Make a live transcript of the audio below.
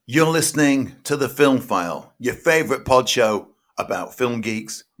You're listening to The Film File, your favourite pod show about film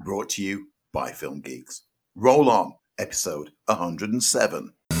geeks, brought to you by film geeks. Roll on, episode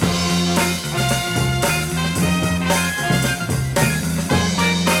 107.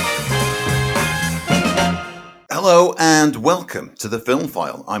 Hello and welcome to The Film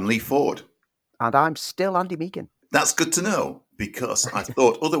File. I'm Lee Ford. And I'm still Andy Meakin. That's good to know, because I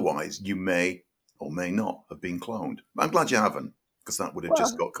thought otherwise you may or may not have been cloned. I'm glad you haven't, because that would have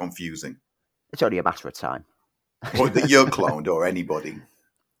just got confusing. It's only a matter of time. Or that you're cloned, or anybody.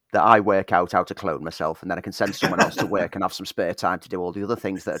 That I work out how to clone myself, and then I can send someone else to work and have some spare time to do all the other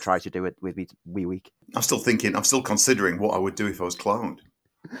things that I try to do it with me week. I'm still considering what I would do if I was cloned.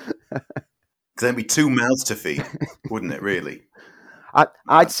 Because there'd be two mouths to feed, wouldn't it, really?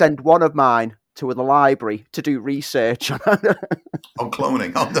 I'd send one of mine to the library to do research on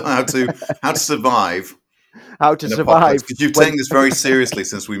cloning, on how to survive. How to survive. Because you've taken this very seriously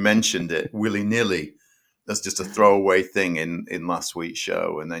since we mentioned it willy-nilly. That's just a throwaway thing in last week's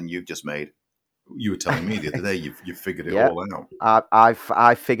show, and then you were telling me the other day you figured it all out. I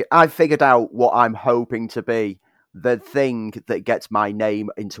figured out what I'm hoping to be the thing that gets my name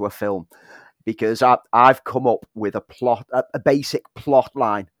into a film, because I've come up with a basic plot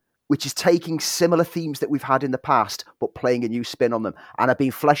line, which is taking similar themes that we've had in the past, but playing a new spin on them. And I've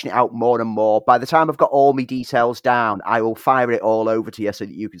been fleshing it out more and more. By the time I've got all my details down, I will fire it all over to you so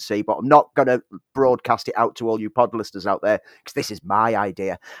that you can see. But I'm not going to broadcast it out to all you pod listeners out there, because this is my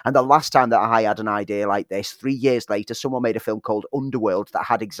idea. And the last time that I had an idea like this, 3 years later, someone made a film called Underworld that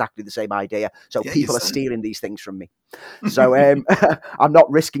had exactly the same idea. So people are stealing these things from me. So I'm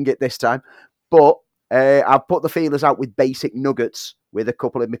not risking it this time. But I've put the feelers out with basic nuggets with a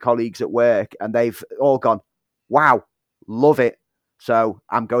couple of my colleagues at work, and they've all gone, wow, love it. So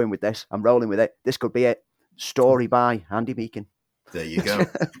I'm going with this. I'm rolling with it. This could be it. Story by Andy Meakin. There you go.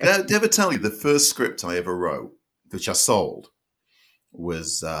 Did I ever tell you the first script I ever wrote, which I sold,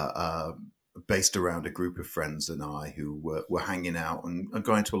 was based around a group of friends and I who were hanging out and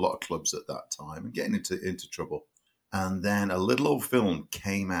going to a lot of clubs at that time and getting into trouble. And then a little old film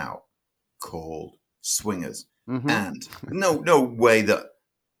came out called Swingers. Mm-hmm. And no way that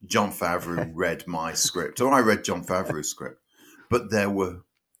Jon Favreau read my script, or I read Jon Favreau's script, but there were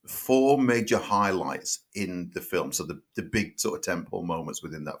 4 major highlights in the film, so the big sort of tentpole moments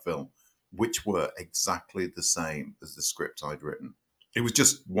within that film, which were exactly the same as the script I'd written. It was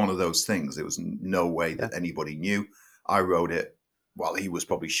just one of those things. There was no way that anybody knew. I wrote it while he was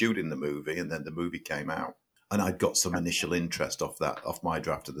probably shooting the movie, and then the movie came out, and I'd got some initial interest off my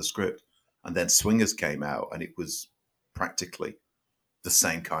draft of the script. And then Swingers came out, and it was practically the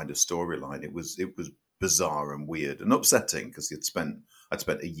same kind of storyline. It was bizarre and weird and upsetting, because I'd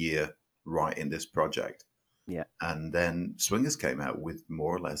spent a year writing this project. Yeah. And then Swingers came out with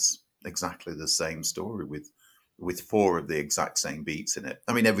more or less exactly the same story, with 4 of the exact same beats in it.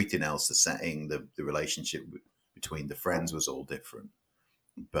 I mean, everything else, the setting, the relationship between the friends was all different.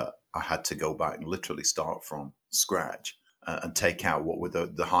 But I had to go back and literally start from scratch. And take out what were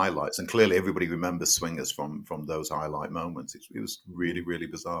the highlights. And clearly everybody remembers Swingers from those highlight moments. It was really, really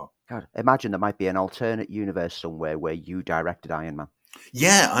bizarre. God, imagine there might be an alternate universe somewhere where you directed Iron Man.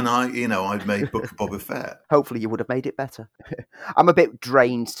 Yeah, and I'd made Book of Boba Fett. Hopefully you would have made it better. I'm a bit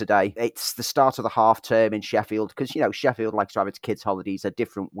drained today. It's the start of the half term in Sheffield, because, Sheffield likes to have its kids' holidays a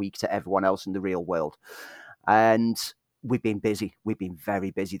different week to everyone else in the real world. And we've been busy. We've been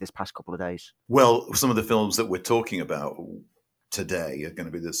very busy this past couple of days. Well, some of the films that we're talking about today are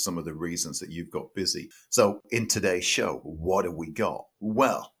going to be some of the reasons that you've got busy. So in today's show, what have we got?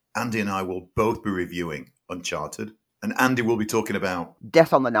 Well, Andy and I will both be reviewing Uncharted. And Andy will be talking about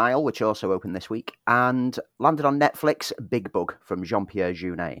Death on the Nile, which also opened this week, and landed on Netflix, Big Bug from Jean-Pierre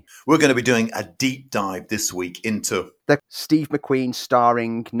Jeunet. We're going to be doing a deep dive this week into the Steve McQueen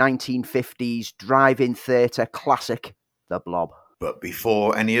starring 1950s drive-in theatre classic, The Blob. But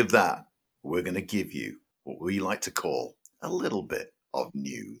before any of that, we're going to give you what we like to call a little bit of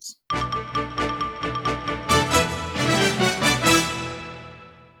news.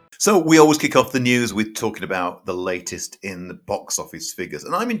 So we always kick off the news with talking about the latest in the box office figures.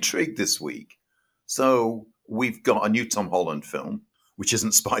 And I'm intrigued this week. So we've got a new Tom Holland film, which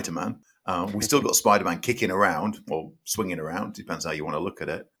isn't Spider-Man. We've still got Spider-Man kicking around, or swinging around, depends how you want to look at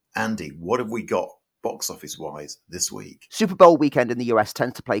it. Andy, what have we got box office wise this week? Super Bowl weekend in the US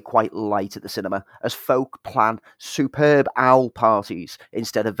tends to play quite light at the cinema as folk plan superb owl parties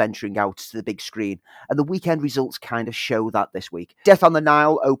instead of venturing out to the big screen, and the weekend results kind of show that this week. Death on the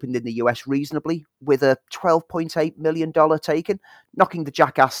Nile opened in the US reasonably, with a $12.8 million taken, knocking the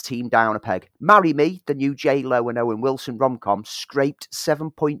Jackass team down a peg. Marry Me, the new J-Lo and Owen Wilson rom-com, scraped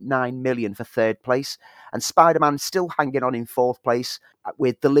 $7.9 million for third place, and Spider-Man still hanging on in fourth place,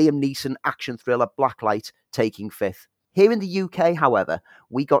 with the Liam Neeson action thriller Blacklight taking fifth. Here in the UK, however,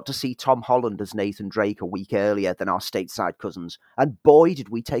 we got to see Tom Holland as Nathan Drake a week earlier than our stateside cousins, and boy did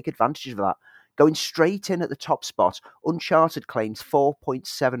we take advantage of that. Going straight in at the top spot, Uncharted claims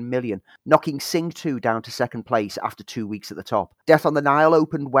 $4.7 million, knocking Sing 2 down to second place after 2 weeks at the top. Death on the Nile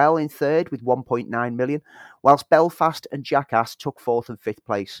opened well in third with $1.9 million, whilst Belfast and Jackass took fourth and fifth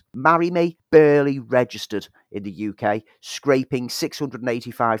place. Marry Me barely registered in the UK, scraping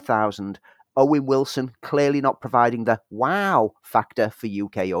 $685,000. Owen Wilson clearly not providing the wow factor for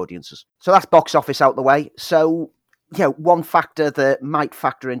UK audiences. So that's box office out the way. So, one factor that might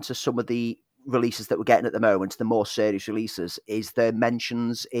factor into some of the releases that we're getting at the moment, the more serious releases, is the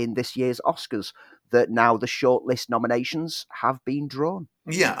mentions in this year's Oscars that now the shortlist nominations have been drawn.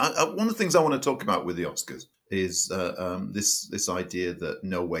 Yeah, one of the things I want to talk about with the Oscars is this idea that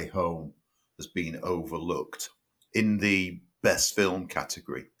No Way Home has been overlooked in the best film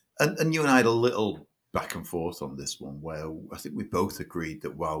category. And you and I had a little back and forth on this one, where I think we both agreed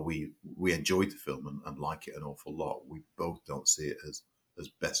that while we enjoyed the film and like it an awful lot, we both don't see it as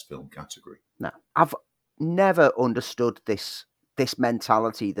best film category. No, I've never understood this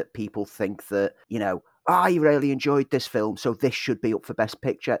mentality that people think that, I really enjoyed this film, so this should be up for Best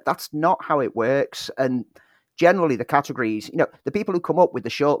Picture. That's not how it works. And generally the categories, the people who come up with the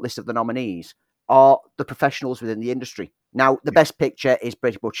shortlist of the nominees are the professionals within the industry. Now, the Best Picture is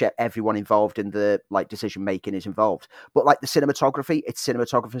pretty much everyone involved in the decision making is involved. But the cinematography, it's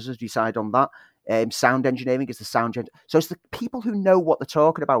cinematographers who decide on that. Sound engineering is the sound. So it's the people who know what they're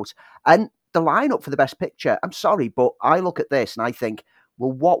talking about. And the lineup for the Best Picture, I'm sorry, but I look at this and I think,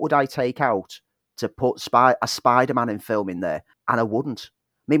 well, what would I take out to put a Spider-Man film in there? And I wouldn't.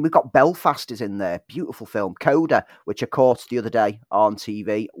 I mean, we've got Belfast is in there. Beautiful film. Coda, which I caught the other day on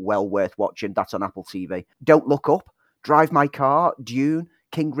TV. Well worth watching. That's on Apple TV. Don't Look Up, Drive My Car, Dune,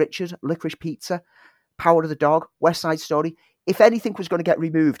 King Richard, Licorice Pizza, Power of the Dog, West Side Story. If anything was going to get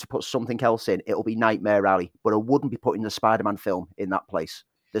removed to put something else in, it'll be Nightmare Alley. But I wouldn't be putting the Spider-Man film in that place.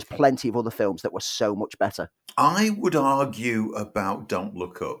 There's plenty of other films that were so much better. I would argue about Don't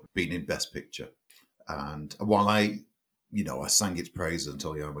Look Up being in Best Picture. And while I sang its praises and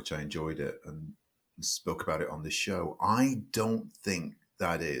told you how much I enjoyed it and spoke about it on this show, I don't think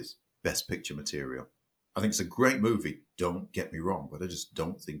that is Best Picture material. I think it's a great movie, don't get me wrong, but I just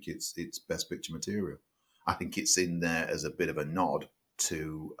don't think it's Best Picture material. I think it's in there as a bit of a nod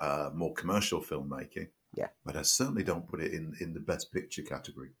to more commercial filmmaking. Yeah. But I certainly don't put it in the Best Picture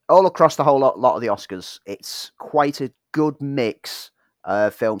category. All across the whole lot of the Oscars, it's quite a good mix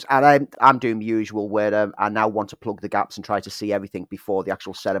films, and I'm doing the usual where I now want to plug the gaps and try to see everything before the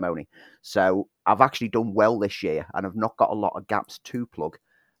actual ceremony. So I've actually done well this year, and I've not got a lot of gaps to plug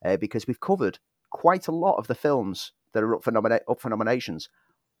because we've covered quite a lot of the films that are up for nominations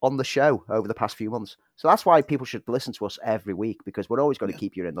on the show over the past few months. So that's why people should listen to us every week, because we're always going to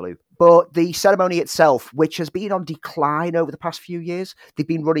keep you in the loop. But the ceremony itself, which has been on decline over the past few years, they've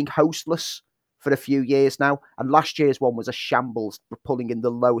been running hostless for a few years now, and last year's one was a shambles, pulling in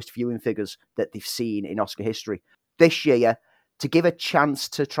the lowest viewing figures that they've seen in Oscar history. This year, to give a chance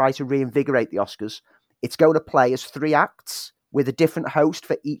to try to reinvigorate the Oscars, it's going to play as 3 acts with a different host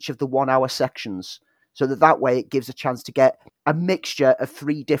for each of the 1-hour sections, so that way it gives a chance to get a mixture of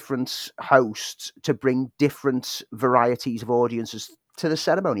 3 different hosts to bring different varieties of audiences to the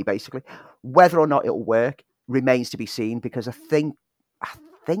ceremony, basically. Whether or not it'll work remains to be seen, because I think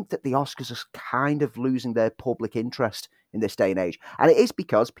that the Oscars are kind of losing their public interest in this day and age. And it is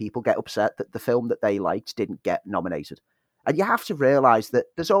because people get upset that the film that they liked didn't get nominated. And you have to realise that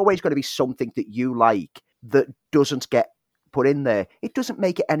there's always going to be something that you like that doesn't get put in there. It doesn't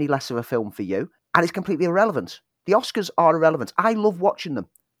make it any less of a film for you, and it's completely irrelevant. The Oscars are irrelevant. I love watching them,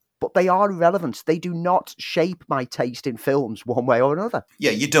 but they are irrelevant. They do not shape my taste in films one way or another.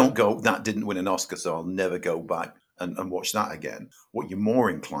 Yeah, you don't go, that didn't win an Oscar, so I'll never go back and watch that again. What you're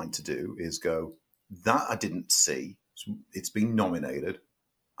more inclined to do is go, that I didn't see. It's been nominated.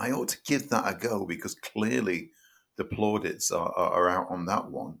 I ought to give that a go, because clearly the plaudits are out on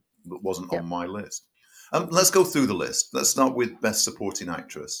that one that wasn't on my list. Let's go through the list. Let's start with Best Supporting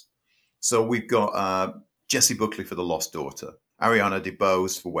Actress. So we've got Jessie Buckley for The Lost Daughter. Ariana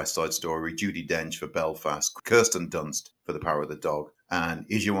DeBose for West Side Story, Judi Dench for Belfast, Kirsten Dunst for The Power of the Dog, and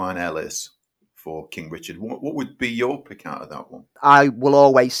Ijuan Ellis for King Richard. What would be your pick out of that one? I will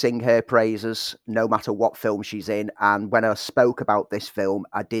always sing her praises, no matter what film she's in. And when I spoke about this film,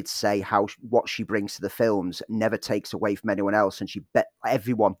 I did say how what she brings to the films never takes away from anyone else, and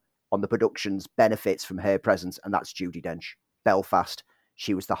everyone on the productions benefits from her presence, and that's Judi Dench. Belfast,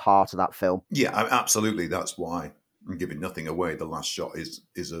 she was the heart of that film. Yeah, absolutely. That's why I'm giving nothing away. The last shot is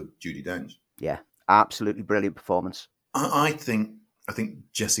a Judi Dench. Yeah, absolutely brilliant performance. I think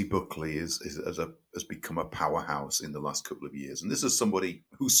Jessie Buckley has become a powerhouse in the last couple of years, and this is somebody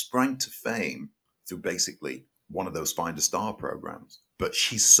who sprang to fame through basically one of those Find a Star programs. But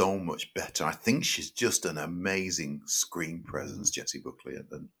she's so much better. I think she's just an amazing screen presence, Jessie Buckley,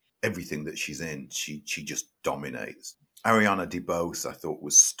 and everything that she's in, she just dominates. Ariana DeBose, I thought,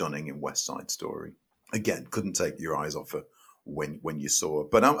 was stunning in West Side Story. Again, couldn't take your eyes off her when you saw her.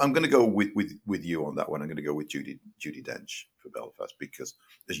 But I'm going to go with you on that one. I'm going to go with Judi Dench for Belfast because,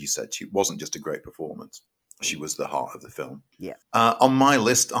 as you said, she wasn't just a great performance. She was the heart of the film. Yeah. On my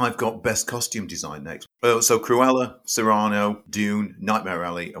list, I've got Best Costume Design next. So Cruella, Cyrano, Dune, Nightmare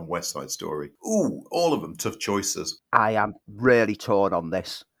Alley, and West Side Story. Ooh, all of them tough choices. I am really torn on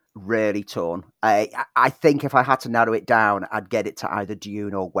this. Really torn. I think if I had to narrow it down, I'd get it to either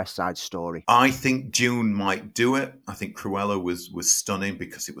Dune or West Side Story. I think Dune might do it. I think Cruella was stunning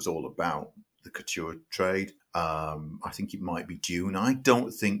because it was all about the couture trade. I think it might be Dune. I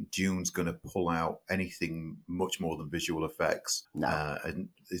don't think Dune's going to pull out anything much more than visual effects. No. And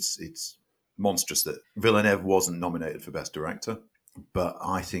it's monstrous that Villeneuve wasn't nominated for Best Director. But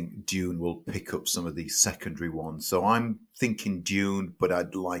I think Dune will pick up some of the secondary ones. So I'm thinking Dune, but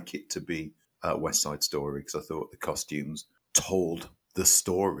I'd like it to be West Side Story because I thought the costumes told the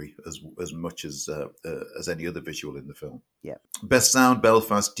story as much as any other visual in the film. Yeah. Best Sound,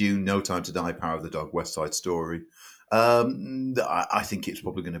 Belfast, Dune, No Time to Die, Power of the Dog, West Side Story. I think it's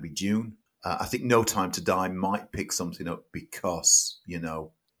probably going to be Dune. I think No Time to Die might pick something up because,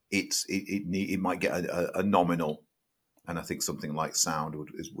 it might get a nominal. And I think something like Sound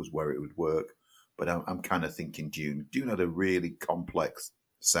was where it would work. But I'm kind of thinking Dune. Dune had a really complex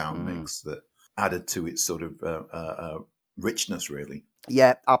sound mix that added to its sort of richness, really.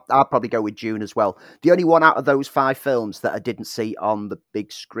 Yeah, I'll probably go with Dune as well. The only one out of those 5 films that I didn't see on the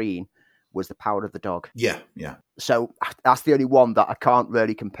big screen was The Power of the Dog. Yeah. So that's the only one that I can't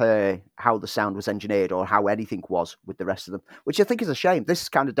really compare how the sound was engineered or how anything was with the rest of them, which I think is a shame. This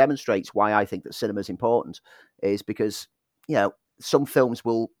kind of demonstrates why I think that cinema is important, is because, some films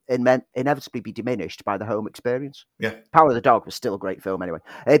will inevitably be diminished by the home experience. Yeah. Power of the Dog was still a great film anyway.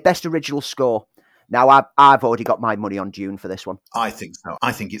 Best original score. Now, I've already got my money on Dune for this one. I think so.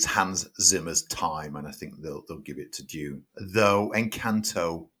 I think it's Hans Zimmer's time, and I think they'll give it to Dune. Though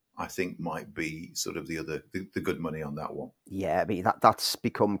Encanto, I think, might be sort of the good money on that one. Yeah, I mean, that's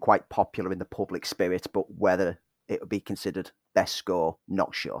become quite popular in the public spirit, but whether it would be considered best score,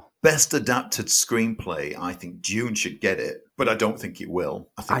 not sure. Best adapted screenplay, I think Dune should get it, but I don't think it will.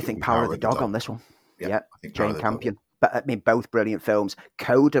 I think Power of the Dog on this one. Yeah, I think Jane Campion. But I mean, both brilliant films.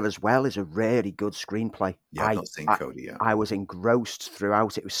 Coda as well is a really good screenplay. Yeah, I've not seen Coda yet. I was engrossed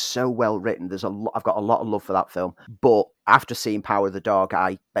throughout. It was so well written. I've got a lot of love for that film. But after seeing Power of the Dog,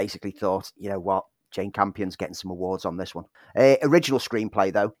 I basically thought, you know what? Jane Campion's getting some awards on this one. Original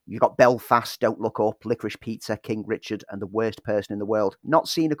screenplay, though. You've got Belfast, Don't Look Up, Licorice Pizza, King Richard, and The Worst Person in the World. Not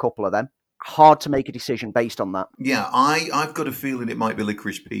seen a couple of them. Hard to make a decision based on that. Yeah, I've got a feeling it might be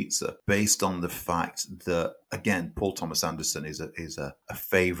Licorice Pizza based on the fact that, again, Paul Thomas Anderson is a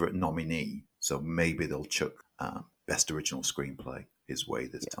favourite nominee. So maybe they'll chuck Best Original Screenplay his way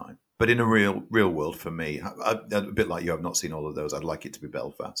this time. But in a real world, for me, a bit like you, I've not seen all of those. I'd like it to be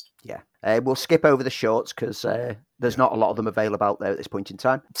Belfast. Yeah. We'll skip over the shorts because there's not a lot of them available out there at this point in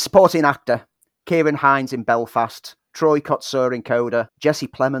time. Supporting actor, Kieran Hines in Belfast, Troy Kotsur in Coda, Jesse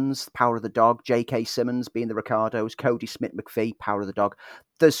Plemons, Power of the Dog, J.K. Simmons being the Ricardos, Cody Smith-McPhee, Power of the Dog.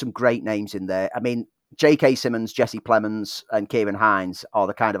 There's some great names in there. I mean, J.K. Simmons, Jesse Plemons, and Kieran Hines are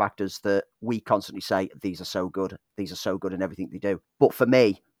the kind of actors that we constantly say, these are so good. These are so good in everything they do. But for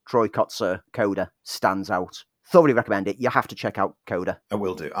me, Troy Kotsur, Coda, stands out. Thoroughly recommend it. You have to check out Coda. I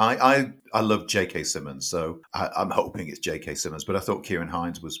will do. I love J.K. Simmons, so I'm hoping it's J.K. Simmons. But I thought Kieran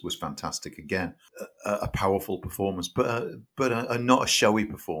Hines was fantastic again. A powerful performance, but not a showy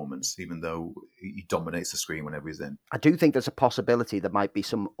performance, even though he dominates the screen whenever he's in. I do think there's a possibility there might be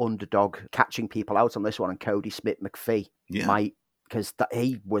some underdog catching people out on this one, and Cody Smith-McPhee might because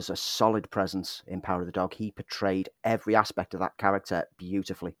he was a solid presence in Power of the Dog. He portrayed every aspect of that character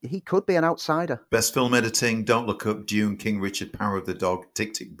beautifully. He could be an outsider. Best film editing, Don't Look Up, Dune, King Richard, Power of the Dog,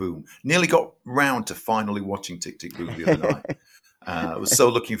 Tick, Tick, Boom. Nearly got round to finally watching Tick, Tick, Boom the other night. I was so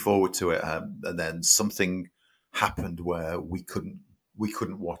looking forward to it. And then something happened where we couldn't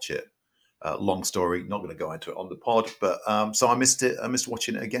watch it. Long story, not going to go into it on the pod, but so I missed it. I missed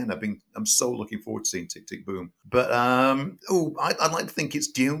watching it again. I'm so looking forward to seeing Tick Tick Boom. But I'd like to think it's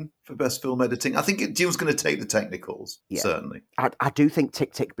Dune for best film editing. I think Dune's going to take the technicals, certainly. I do think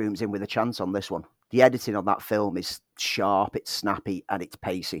Tick Tick Boom's in with a chance on this one. The editing on that film is sharp, it's snappy, and it's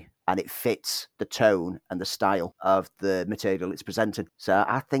pacey, and it fits the tone and the style of the material it's presenting. So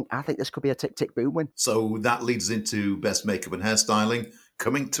I think this could be a Tick Tick Boom win. So that leads us into best makeup and hairstyling.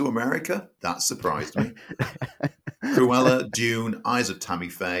 Coming to America? That surprised me. Cruella, Dune, Eyes of Tammy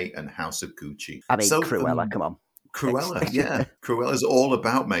Faye, and House of Gucci. I mean, so, Cruella, come on. Cruella, yeah. Cruella's all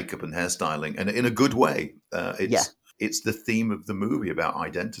about makeup and hairstyling, and in a good way. It's the theme of the movie about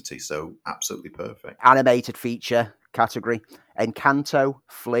identity, so absolutely perfect. Animated feature category. Encanto,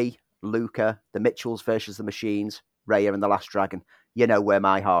 Flea, Luca, The Mitchells versus the Machines, Raya and the Last Dragon. You know where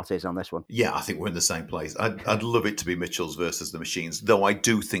my heart is on this one. Yeah, I think we're in the same place. I'd love it to be Mitchells versus the Machines, though I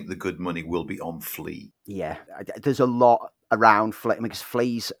do think the good money will be on Flea. Yeah, there's a lot around Flea, because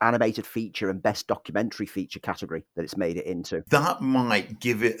Flea's animated feature and best documentary feature category that it's made it into. That might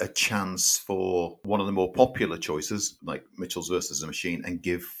give it a chance for one of the more popular choices, like Mitchells versus the Machine, and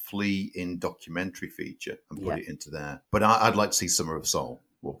give Flea in documentary feature and put it into there. But I'd like to see Summer of Soul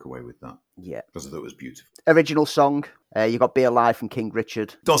walk away with that. Yeah. Because I thought it was beautiful. Original song, you got Be Alive from King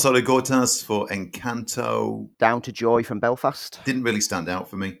Richard. Dos Aligotas for Encanto. Down to Joy from Belfast. Didn't really stand out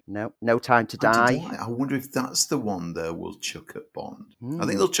for me. No. No Time to Die. I wonder if that's the one they will chuck at Bond. I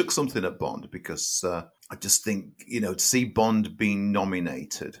think they'll chuck something at Bond because I just think, to see Bond being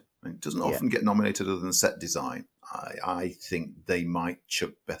nominated, it doesn't often get nominated other than set design. I think they might chuck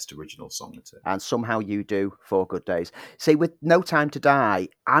Best Original Song at it. And Somehow You Do, 4 Good Days. See, with No Time to Die,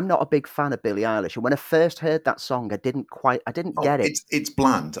 I'm not a big fan of Billie Eilish. And when I first heard that song, I didn't get it. It's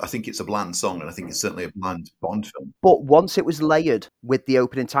bland. I think it's a bland song, and I think it's certainly a bland Bond film. But once it was layered with the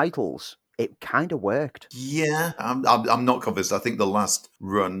opening titles, it kind of worked. Yeah, I'm not convinced. I think the last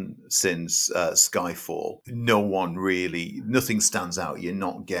run since Skyfall, nothing stands out. You're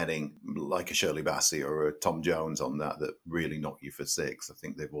not getting like a Shirley Bassey or a Tom Jones on that really knock you for 6. I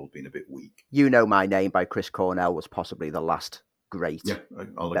think they've all been a bit weak. You Know My Name by Chris Cornell was possibly the last great. Yeah,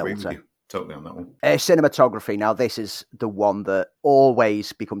 I'll agree with you. Totally on that one. Cinematography. Now, this is the one that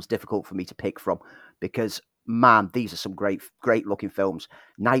always becomes difficult for me to pick from because, man, these are some great looking films.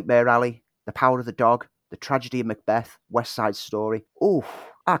 Nightmare Alley, The Power of the Dog, The Tragedy of Macbeth, West Side Story. Oof,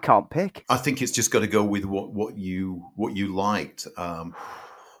 I can't pick. I think it's just got to go with what you liked.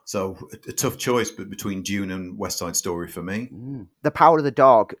 So a tough choice, but between Dune and West Side Story for me. The Power of the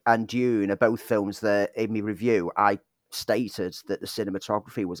Dog and Dune are both films that, in my review, I stated that the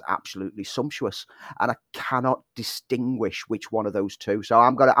cinematography was absolutely sumptuous, and I cannot distinguish which one of those two. So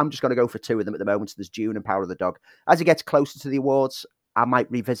I'm just gonna go for 2 of them at the moment. So there's Dune and Power of the Dog. As it gets closer to the awards, I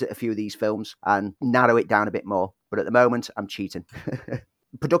might revisit a few of these films and narrow it down a bit more. But at the moment, I'm cheating.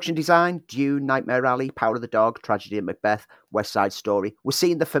 Production design, Dune, Nightmare Alley, Power of the Dog, Tragedy of Macbeth, West Side Story. We're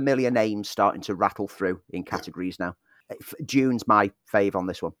seeing the familiar names starting to rattle through in categories now. Dune's my fave on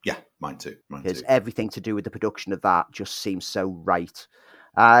this one. Yeah, mine too. Because everything to do with the production of that just seems so right.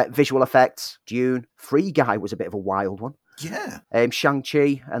 Visual effects, Dune. Free Guy was a bit of a wild one. Yeah.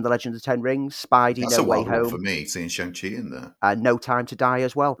 Shang-Chi and the Legend of the Ten Rings, Spidey, That's No a Way wild one Home. for me, seeing Shang-Chi in there. And No Time to Die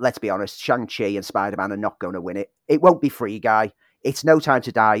as well. Let's be honest, Shang-Chi and Spider-Man are not going to win it. It won't be Free Guy. It's No Time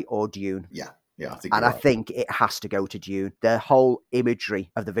to Die or Dune. Yeah, I think. And I think it has to go to Dune. The whole imagery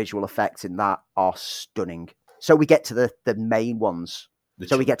of the visual effects in that are stunning. So we get to the main ones.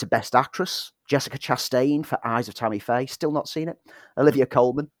 So we get to Best Actress. Jessica Chastain for Eyes of Tammy Faye. Still not seen it. Olivia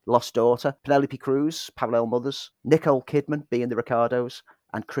Colman, Lost Daughter. Penelope Cruz, Parallel Mothers. Nicole Kidman, Being the Ricardos.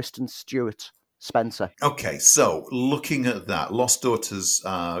 And Kristen Stewart, Spencer. Okay, so looking at that, Lost Daughter's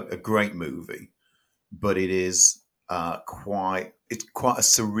a great movie, but it is quite a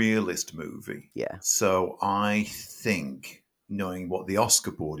surrealist movie. Yeah. So I think, knowing what the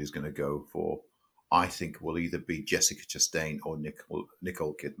Oscar board is going to go for, I think will either be Jessica Chastain or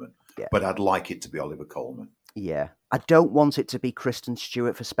Nicole Kidman. Yeah. But I'd like it to be Oliver Coleman. Yeah. I don't want it to be Kristen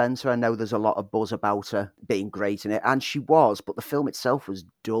Stewart for Spencer. I know there's a lot of buzz about her being great in it, and she was, but the film itself was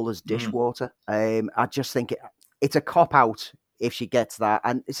dull as dishwater. I just think it's a cop-out if she gets that.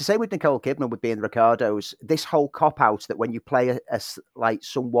 And it's the same with Nicole Kidman with being the Ricardos. This whole cop-out that when you play like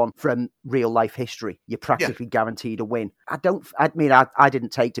someone from real-life history, you're practically guaranteed a win. I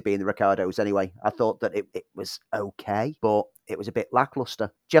didn't take to being the Ricardos anyway. I thought that it was okay, but it was a bit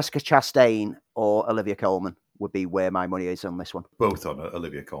lackluster. Jessica Chastain or Olivia Colman would be where my money is on this one. Both on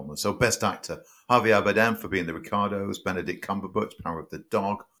Olivia Colman. So Best Actor, Javier Bardem for being the Ricardos, Benedict Cumberbatch, Power of the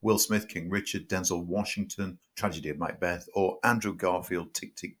Dog, Will Smith, King Richard, Denzel Washington, Tragedy of Macbeth, or Andrew Garfield,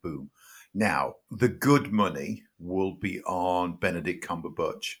 Tick, Tick, Boom. Now, the good money will be on Benedict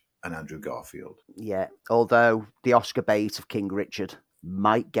Cumberbatch and Andrew Garfield. Yeah, although the Oscar bait of King Richard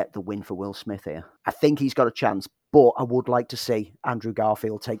might get the win for Will Smith here. I think he's got a chance, but I would like to see Andrew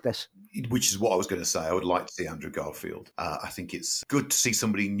Garfield take this. Which is what I was going to say. I would like to see Andrew Garfield. I think it's good to see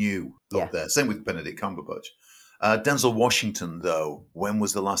somebody new up there. Same with Benedict Cumberbatch. Denzel Washington, though, when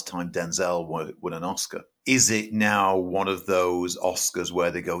was the last time Denzel won an Oscar? Is it now one of those Oscars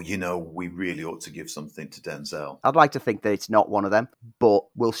where they go, we really ought to give something to Denzel? I'd like to think that it's not one of them, but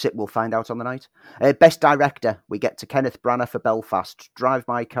we'll find out on the night. Best Director, we get to Kenneth Branagh for Belfast, Drive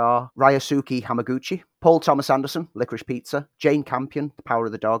My Car, Ryosuke Hamaguchi, Paul Thomas Anderson, Licorice Pizza, Jane Campion, The Power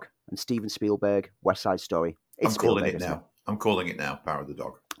of the Dog, and Steven Spielberg, West Side Story. I'm calling it now. I'm calling it now, Power of the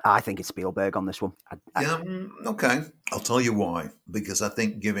Dog. I think it's Spielberg on this one. Okay. I'll tell you why. Because I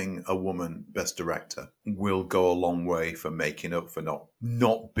think giving a woman Best Director will go a long way for making up for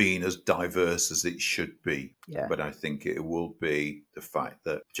not being as diverse as it should be. Yeah. But I think it will be the fact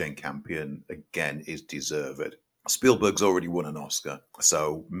that Jane Campion, again, is deserved. Spielberg's already won an Oscar,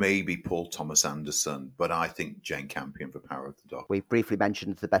 so maybe Paul Thomas Anderson, but I think Jane Campion for Power of the Dog. We briefly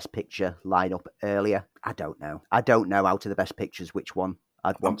mentioned the Best Picture lineup earlier. I don't know out of the Best Pictures which one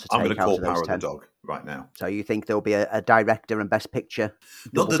I'd want to take out of those 10. I'm going to call Power of the Dog right now. So you think there'll be a director and Best Picture?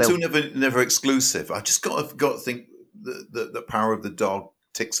 Not the two never exclusive. I just got to think that the Power of the Dog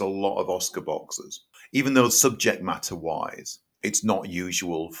ticks a lot of Oscar boxes, even though subject matter wise, it's not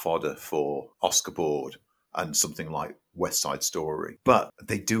usual fodder for Oscar board and something like West Side Story. But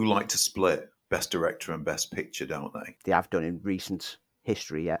they do like to split Best Director and Best Picture, don't they? They have done in recent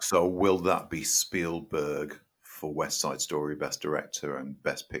history, yeah. So will that be Spielberg for West Side Story Best Director and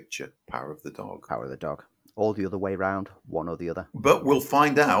Best Picture, Power of the Dog? Power of the Dog. All the other way round, one or the other. But we'll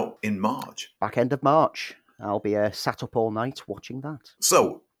find out in March. Back end of March. I'll be sat up all night watching that.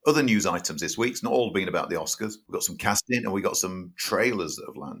 So, other news items this week. It's not all been about the Oscars. We've got some casting and we've got some trailers that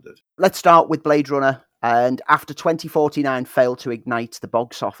have landed. Let's start with Blade Runner. And after 2049 failed to ignite the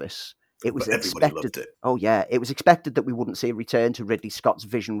box office, it was expected. Loved it. Oh yeah, it was expected that we wouldn't see a return to Ridley Scott's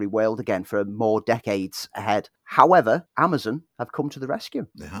visionary world again for more decades ahead. However, Amazon have come to the rescue.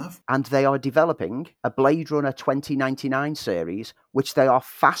 They have. And they are developing a Blade Runner 2099 series, which they are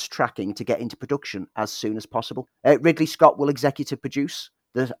fast-tracking to get into production as soon as possible. Ridley Scott will executive produce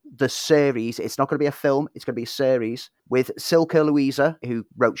the series. It's not going to be a film, it's going to be a series with Silke Louisa, who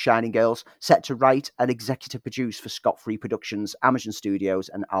wrote Shining Girls, set to write and executive produce for Scott Free Productions, Amazon Studios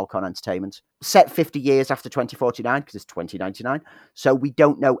and Alcon Entertainment. Set 50 years after 2049, because it's 2099, so we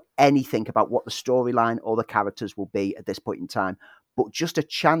don't know anything about what the storyline or the characters will be at this point in time, but just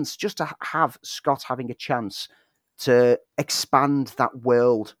to have Scott having a chance to expand that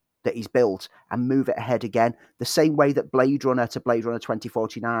world that he's built and move it ahead again, the same way that Blade Runner to Blade Runner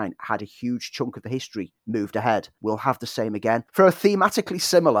 2049 had a huge chunk of the history moved ahead. We'll have the same again for a thematically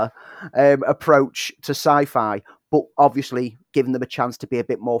similar approach to sci-fi, but obviously giving them a chance to be a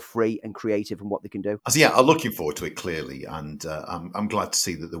bit more free and creative in what they can do. So yeah, I'm looking forward to it clearly, and I'm glad to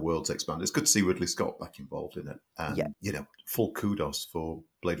see that the world's expanded. It's good to see Ridley Scott back involved in it. And, full kudos for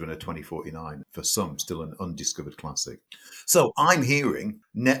Blade Runner 2049. For some, still an undiscovered classic. So I'm hearing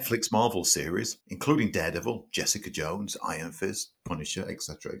Netflix Marvel series, including Daredevil, Jessica Jones, Iron Fist, Punisher,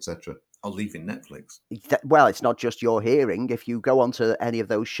 etc., are leaving Netflix. Well, it's not just your hearing. If you go onto any of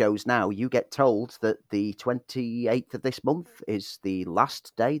those shows now, you get told that the 28th of this month is the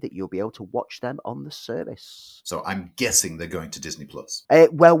last day that you'll be able to watch them on the service. So I'm guessing they're going to Disney+.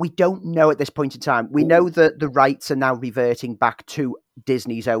 Well, we don't know at this point in time. We know that the rights are now reverting back to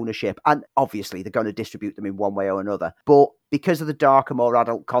Disney's ownership, and obviously they're going to distribute them in one way or another. But because of the darker, more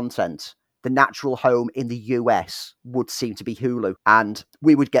adult content, the natural home in the US would seem to be Hulu, and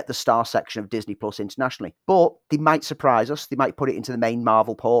we would get the Star section of Disney Plus internationally. But they might surprise us. They might put it into the main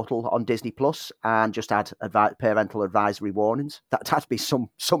Marvel portal on Disney Plus and just add parental advisory warnings. That'd be some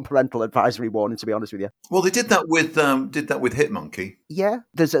parental advisory warning, to be honest with you. Well, they did that with Hitmonkey. Yeah,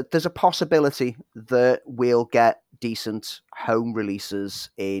 there's a possibility that we'll get decent home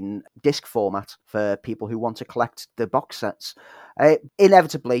releases in disc format for people who want to collect the box sets.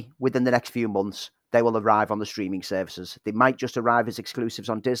 Inevitably, within the next few months, they will arrive on the streaming services. They might just arrive as exclusives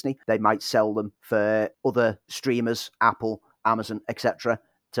on Disney. They might sell them for other streamers, Apple, Amazon, etc.,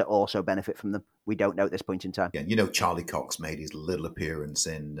 to also benefit from them. We don't know at this point in time. Yeah, you know, Charlie Cox made his little appearance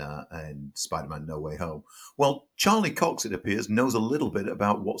in Spider-Man No Way Home. Well, Charlie Cox, it appears, knows a little bit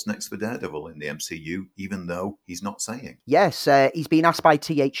about what's next for Daredevil in the MCU, even though he's not saying. Yes, he's been asked by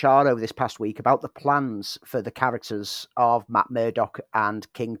THR over this past week about the plans for the characters of Matt Murdock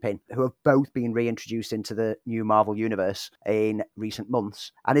and Kingpin, who have both been reintroduced into the new Marvel Universe in recent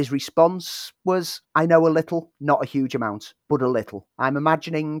months. And his response was, I know a little, not a huge amount, but a little. I'm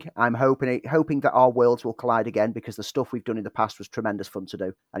hoping that our worlds will collide again, because the stuff we've done in the past was tremendous fun to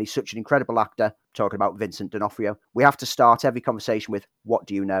do. And he's such an incredible actor, talking about Vincent D'Onofrio. We have to start every conversation with, what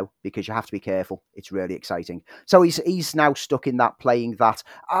do you know? Because you have to be careful. It's really exciting. So he's now stuck in that, playing that,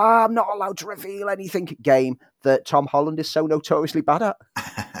 I'm not allowed to reveal anything game that Tom Holland is so notoriously bad at.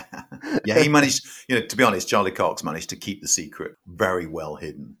 Yeah, he managed, to be honest, Charlie Cox managed to keep the secret very well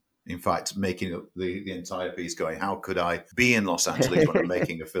hidden. In fact, making the entire piece going, how could I be in Los Angeles when I'm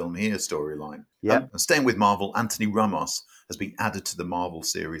making a film here storyline? Yeah. And staying with Marvel, Anthony Ramos has been added to the Marvel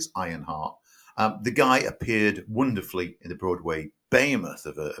series Ironheart. The guy appeared wonderfully in the Broadway behemoth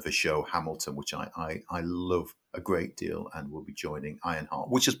of a show, Hamilton, which I love a great deal, and will be joining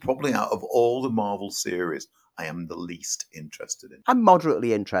Ironheart, which is probably, out of all the Marvel series, I am the least interested in. I'm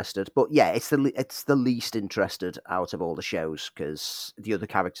moderately interested, but yeah, it's the least interested out of all the shows, because the other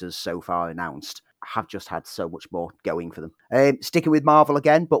characters so far announced have just had so much more going for them. Sticking with Marvel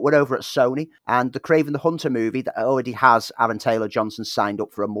again, but we're over at Sony, and the Kraven the Hunter movie that already has Aaron Taylor-Johnson signed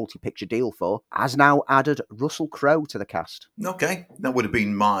up for a multi-picture deal for, has now added Russell Crowe to the cast. Okay, that would have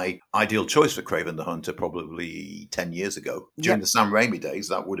been my ideal choice for Kraven the Hunter probably 10 years ago. During the Sam Raimi days,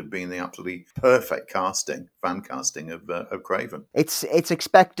 that would have been the absolutely perfect fan casting of Kraven. It's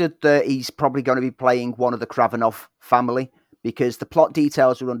expected that he's probably going to be playing one of the Kravenov family, because the plot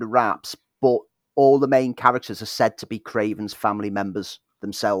details are under wraps, but all the main characters are said to be Kraven's family members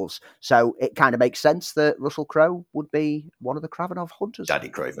themselves. So it kind of makes sense that Russell Crowe would be one of the Kravenov hunters. Daddy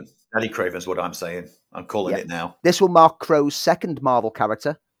Kraven. Daddy Kraven's what I'm saying. I'm calling it now. This will mark Crowe's second Marvel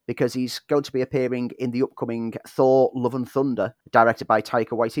character, because he's going to be appearing in the upcoming Thor Love and Thunder, directed by Taika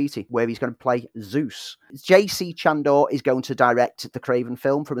Waititi, where he's going to play Zeus. J.C. Chandor is going to direct the Kraven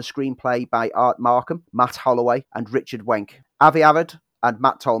film, from a screenplay by Art Markham, Matt Holloway, and Richard Wenk. Avi Arad and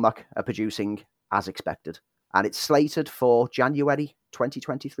Matt Tolmach are producing, as expected, and it's slated for January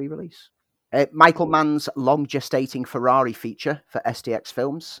 2023 release. Michael Mann's long gestating Ferrari feature for STX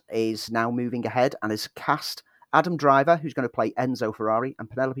Films is now moving ahead, and has cast Adam Driver, who's going to play Enzo Ferrari, and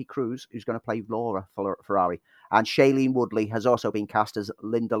Penelope Cruz, who's going to play Laura Ferrari. And Shailene Woodley has also been cast as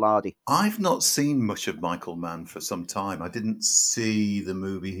Linda Lardy. I've not seen much of Michael Mann for some time. I didn't see the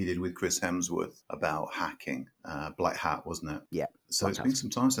movie he did with Chris Hemsworth about hacking. Black Hat, wasn't it? Yeah. So it's been some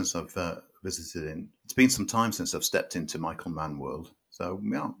time since I've visited in. It's been some time since I've stepped into Michael Mann world. So,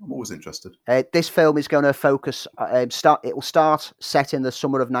 yeah, I'm always interested. This film is going to focus, it will start set in the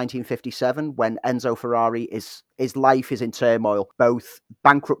summer of 1957, when Enzo Ferrari, his life is in turmoil, both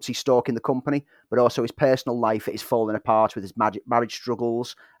bankruptcy stalking the company, but also his personal life is falling apart with his marriage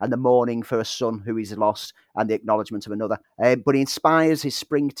struggles and the mourning for a son who he's lost and the acknowledgement of another. But he inspires his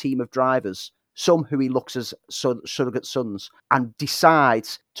spring team of drivers, some who he looks as surrogate sons, and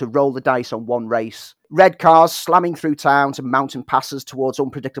decides to roll the dice on one race. Red cars slamming through towns and mountain passes towards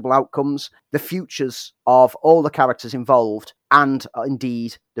unpredictable outcomes. The futures of all the characters involved, and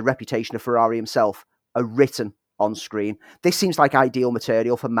indeed the reputation of Ferrari himself, are written on screen. This seems like ideal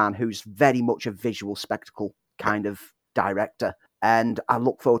material for Mann, who's very much a visual spectacle kind of director. And I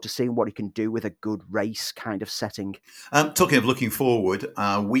look forward to seeing what he can do with a good race kind of setting. Talking of looking forward,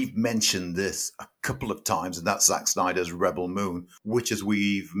 we've mentioned this a couple of times, and that's Zack Snyder's Rebel Moon, which, as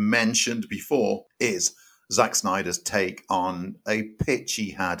we've mentioned before, is Zack Snyder's take on a pitch he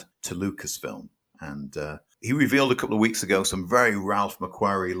had to Lucasfilm. And he revealed a couple of weeks ago some very Ralph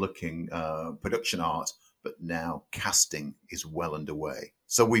McQuarrie-looking production art, but now casting is well underway.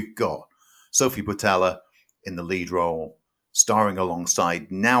 So we've got Sophie Butella in the lead role, starring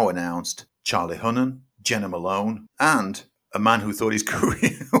alongside now announced Charlie Hunnam, Jenna Malone, and a man who thought his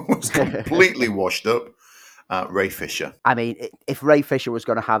career was completely washed up, Ray Fisher. I mean, if Ray Fisher was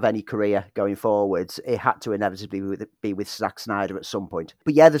going to have any career going forwards, it had to inevitably be with Zack Snyder at some point.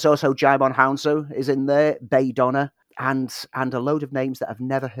 But yeah, there's also Jimon Hounsou is in there, Bay Donna, and a load of names that I've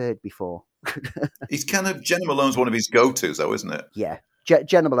never heard before. He's kind of, Jenna Malone's one of his go-tos, though, isn't it? Yeah.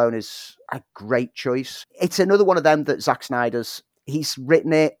 Jenna Malone is a great choice. It's another one of them that Zack Snyder's He's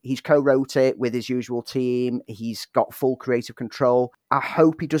written it, he's co-wrote it with his usual team, he's got full creative control. I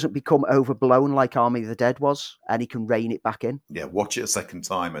hope he doesn't become overblown like Army of the Dead was, and he can rein it back in. Yeah, watch it a second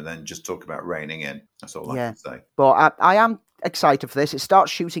time and then just talk about reining in. That's all I Yeah. can say. But I am excited for this. It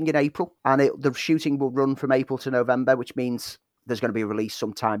starts shooting in April, and the shooting will run from April to November, which means there's going to be a release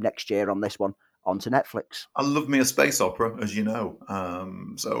sometime next year on this one onto Netflix. I love me a space opera, as you know.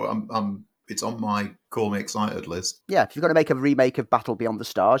 So it's on my call me excited list. Yeah, if you're going to make a remake of Battle Beyond the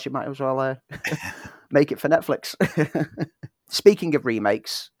Stars, you might as well make it for Netflix. Speaking of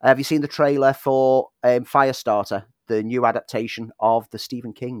remakes, have you seen the trailer for Firestarter, the new adaptation of the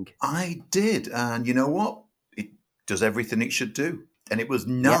Stephen King? I did, and you know what? It does everything it should do. And it was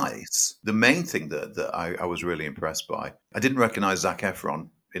nice. Yep. The main thing that I was really impressed by, I didn't recognize Zac Efron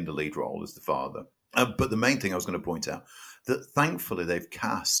in the lead role as the father. But the main thing I was going to point out, that thankfully they've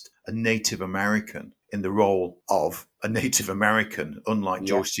cast a Native American in the role of a Native American, unlike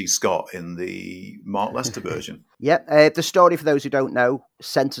George C. Scott in the Mark Lester version. The story, for those who don't know,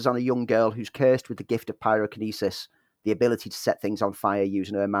 centers on a young girl who's cursed with the gift of pyrokinesis, the ability to set things on fire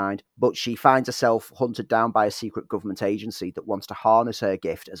using her mind. But she finds herself hunted down by a secret government agency that wants to harness her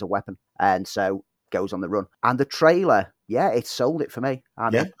gift as a weapon, and so goes on the run. And the trailer, it sold it for me.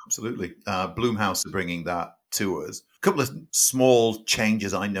 Absolutely. Blumhouse are bringing that to us. A couple of small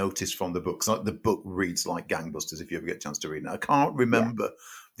changes I noticed from the book. So the book reads like gangbusters if you ever get a chance to read it. I can't remember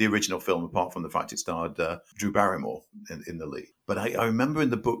the original film, apart from the fact it starred Drew Barrymore in the lead. But I remember in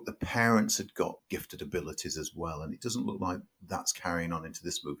the book the parents had got gifted abilities as well, and it doesn't look like that's carrying on into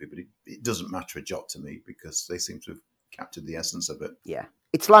this movie, but it doesn't matter a jot to me because they seem to have captured the essence of it. Yeah.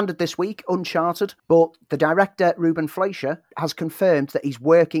 It's landed this week, uncharted, but the director, Ruben Fleischer, has confirmed that he's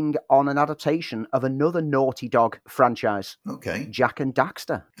working on an adaptation of another Naughty Dog franchise. Okay. Jak and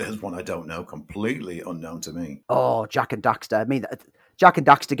Daxter. There's one I don't know, completely unknown to me. Oh, Jak and Daxter. I mean, Jak and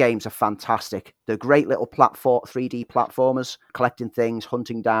Daxter games are fantastic. They're great little 3D platformers, collecting things,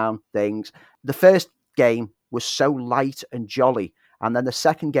 hunting down things. The first game was so light and jolly, and then the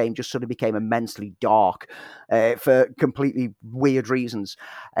second game just sort of became immensely dark for completely weird reasons.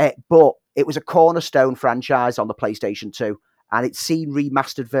 But it was a cornerstone franchise on the PlayStation 2, and it's seen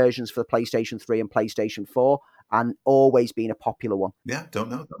remastered versions for the PlayStation 3 and PlayStation 4, and always been a popular one. Yeah, don't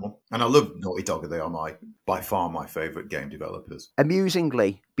know that one. And I love Naughty Dog. They are by far my favourite game developers.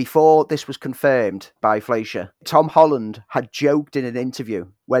 Amusingly, before this was confirmed by Fleischer, Tom Holland had joked in an interview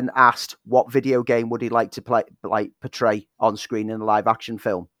when asked what video game would he like to portray on screen in a live-action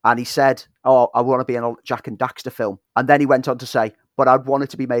film. And he said, I want to be in a Jak and Daxter film. And then he went on to say, but I'd want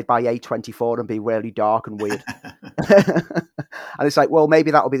it to be made by A24 and be really dark and weird. And it's like, well,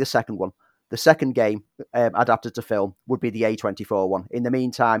 maybe that'll be the second one. The second game adapted to film would be the A24 one. In the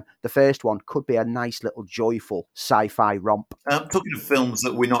meantime, the first one could be a nice little joyful sci-fi romp. Talking of films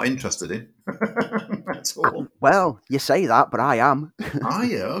that we're not interested in. That's all. Well, you say that, but I am. Are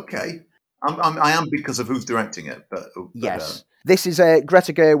you? Okay. I am because of who's directing it. But yes. This is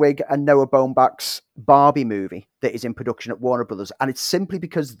Greta Gerwig and Noah Baumbach's Barbie movie that is in production at Warner Brothers. And it's simply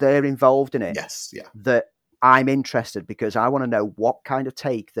because they're involved in it that I'm interested, because I want to know what kind of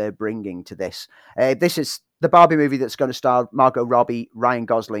take they're bringing to this. This is the Barbie movie that's going to star Margot Robbie, Ryan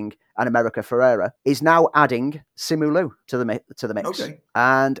Gosling, and America Ferrera, is now adding Simu Liu to the mix. Okay.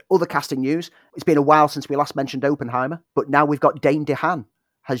 And other casting news. It's been a while since we last mentioned Oppenheimer, but now we've got Dane DeHaan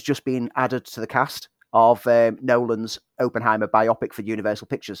has just been added to the cast of Nolan's Oppenheimer biopic for Universal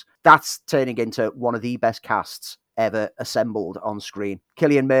Pictures. That's turning into one of the best casts ever assembled on screen.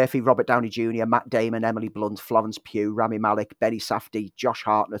 Cillian Murphy, Robert Downey Jr., Matt Damon, Emily Blunt, Florence Pugh, Rami Malek, Benny Safdie, Josh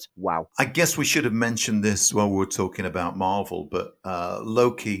Hartnett. Wow. I guess we should have mentioned this while we were talking about Marvel, but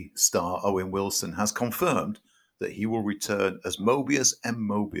Loki star Owen Wilson has confirmed that he will return as Mobius M.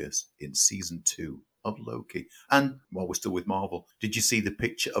 Mobius in season 2 of Loki. And while we're still with Marvel, did you see the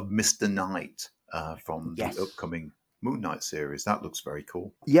picture of Mr. Knight from the upcoming Moon Knight series? That looks very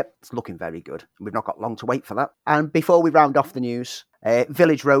cool. Yep, it's looking very good. We've not got long to wait for that. And before we round off the news,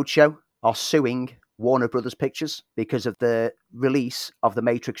 Village Roadshow are suing Warner Brothers Pictures because of the release of The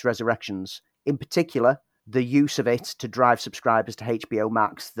Matrix Resurrections. In particular, the use of it to drive subscribers to HBO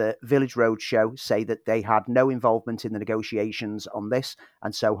Max. The Village Roadshow say that they had no involvement in the negotiations on this,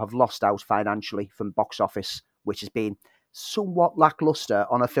 and so have lost out financially from box office, which has been somewhat lackluster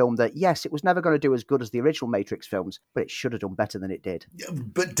on a film that, yes, it was never going to do as good as the original Matrix films, but it should have done better than it did.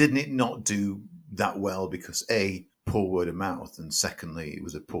 But didn't it not do that well because, A, poor word of mouth, and secondly, it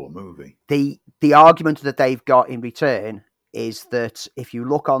was a poor movie? The argument that they've got in return is that if you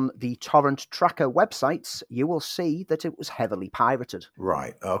look on the torrent tracker websites, you will see that it was heavily pirated.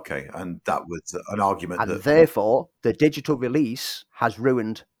 Right, okay. And that was an argument And that... therefore, the digital release has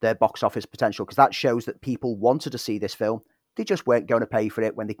ruined their box office potential, because that shows that people wanted to see this film. They just weren't going to pay for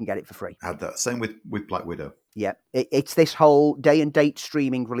it when they can get it for free. Had that. Same with Black Widow. Yeah, it's this whole day and date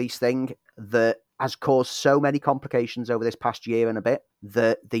streaming release thing that has caused so many complications over this past year and a bit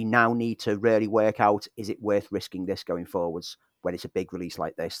that they now need to really work out, is it worth risking this going forwards when it's a big release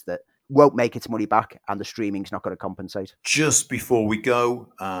like this that won't make its money back and the streaming's not going to compensate. Just before we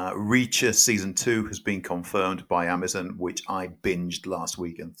go, Reacher Season 2 has been confirmed by Amazon, which I binged last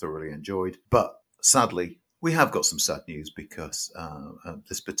week and thoroughly enjoyed. But sadly, we have got some sad news because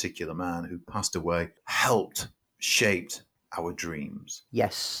this particular man who passed away shaped our dreams.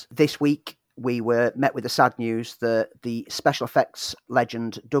 Yes, this week we were met with the sad news that the special effects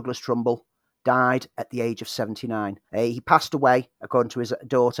legend Douglas Trumbull died at the age of 79. He passed away, according to his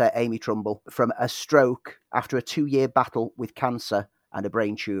daughter Amy Trumbull, from a stroke after a 2-year battle with cancer and a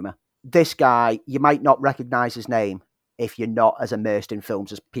brain tumour. This guy, you might not recognise his name if you're not as immersed in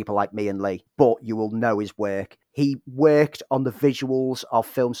films as people like me and Lee, but you will know his work. He worked on the visuals of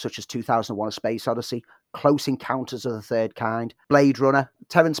films such as 2001: A Space Odyssey, Close Encounters of the Third Kind, Blade Runner,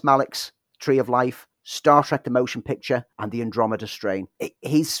 Terrence Malick's Tree of Life, Star Trek: The Motion Picture, and The Andromeda Strain.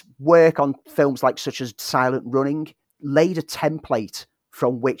 His work on films like such as Silent Running laid a template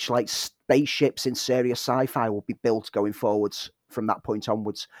from which like spaceships in serious sci-fi will be built going forwards from that point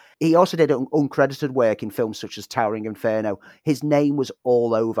onwards. He also did uncredited work in films such as Towering Inferno. His name was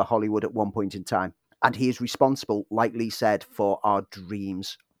all over Hollywood at one point in time, and he is responsible, like Lee said, for our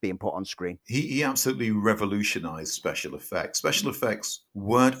dreams being put on screen. He absolutely revolutionized special effects. Special effects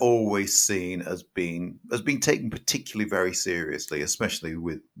weren't always seen as being taken particularly very seriously, especially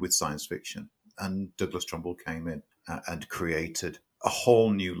with science fiction. And Douglas Trumbull came in and created a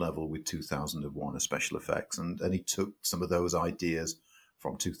whole new level with 2001: A Special Effects. And he took some of those ideas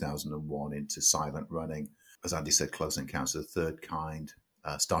from 2001 into Silent Running. As Andy said, Close Encounters of the Third Kind,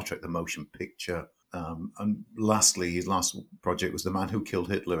 Star Trek: The Motion Picture. And lastly, his last project was The Man Who Killed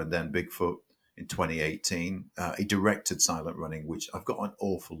Hitler and Then Bigfoot in 2018. He directed Silent Running, which I've got an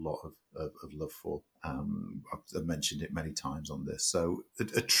awful lot of love for. I've mentioned it many times on this. So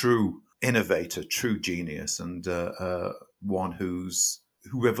a true innovator, true genius, and one who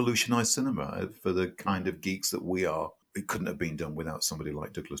revolutionized cinema for the kind of geeks that we are. It couldn't have been done without somebody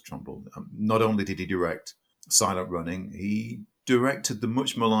like Douglas Trumbull. Not only did he direct Silent Running, he directed the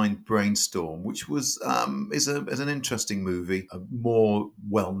much maligned Brainstorm, which was is an interesting movie, more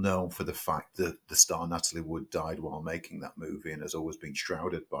well known for the fact that the star Natalie Wood died while making that movie and has always been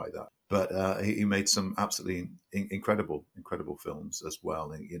shrouded by that. But he made some absolutely incredible films as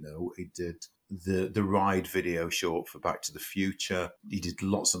well. And, he did the Ride video short for Back to the Future. He did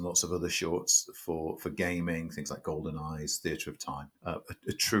lots and lots of other shorts for gaming, things like Golden Eyes, Theatre of Time. A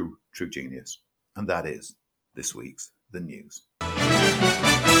true genius. And that is this week's The News.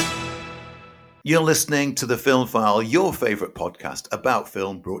 You're listening to The Film File, your favourite podcast about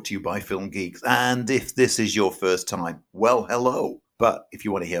film, brought to you by Film Geeks. And if this is your first time, well, hello. But if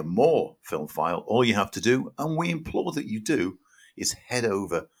you want to hear more Film File, all you have to do, and we implore that you do, is head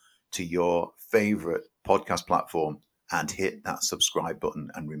over to your favourite podcast platform and hit that subscribe button,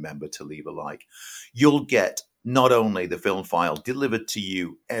 and remember to leave a like. You'll get not only the Film File delivered to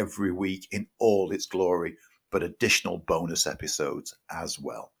you every week in all its glory, but additional bonus episodes as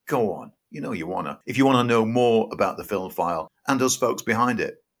well. Go on, you wanna. If you want to know more about the Film File and those folks behind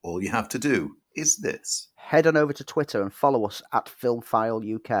it, all you have to do is this. Head on over to Twitter and follow us at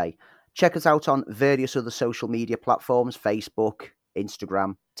Filmfile UK. Check us out on various other social media platforms, Facebook,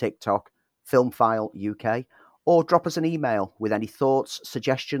 Instagram, TikTok, Filmfile UK, or drop us an email with any thoughts,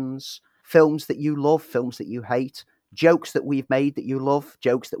 suggestions, films that you love, films that you hate, jokes that we've made that you love,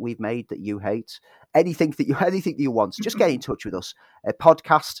 jokes that we've made that you hate, anything that you want. Just get in touch with us.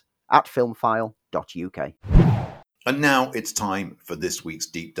 Podcast at filmfile.uk. And now it's time for this week's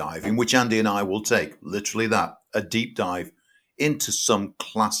deep dive, in which Andy and I will take literally that, a deep dive into some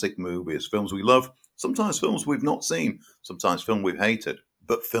classic movies, films we love, sometimes films we've not seen, sometimes films we've hated,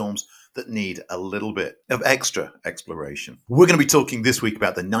 but films that need a little bit of extra exploration. We're going to be talking this week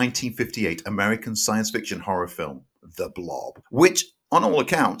about the 1958 American science fiction horror film, The Blob, which, on all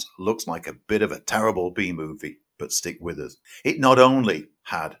accounts, looks like a bit of a terrible B-movie, but stick with us. It not only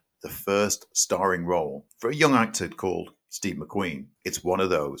had the first starring role for a young actor called Steve McQueen, it's one of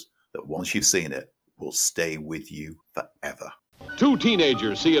those that once you've seen it, will stay with you forever. Two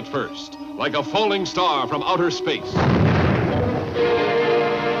teenagers see it first, like a falling star from outer space. Boy,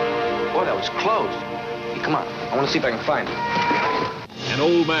 that was close. He Come on, I want to see if I can find it. An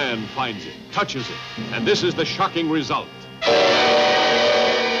old man finds it, touches it, and this is the shocking result.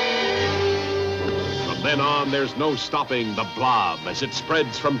 From then on, there's no stopping the Blob as it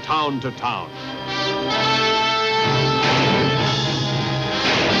spreads from town to town.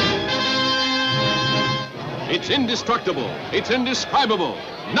 It's indestructible. It's indescribable.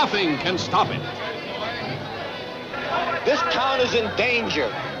 Nothing can stop it. This town is in danger.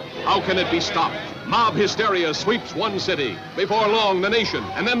 How can it be stopped? Mob hysteria sweeps one city. Before long, the nation,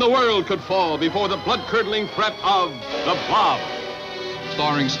 and then the world could fall before the blood-curdling threat of the Blob.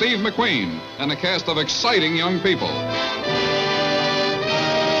 Starring Steve McQueen and a cast of exciting young people.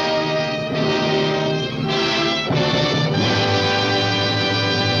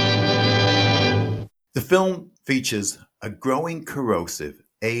 The film features a growing corrosive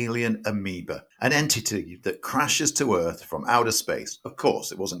alien amoeba, an entity that crashes to Earth from outer space. Of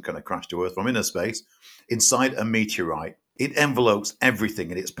course, it wasn't going to crash to Earth from inner space. Inside a meteorite, it envelopes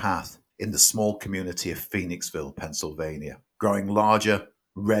everything in its path in the small community of Phoenixville, Pennsylvania, growing larger,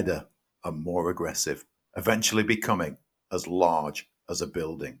 redder, and more aggressive, eventually becoming as large as a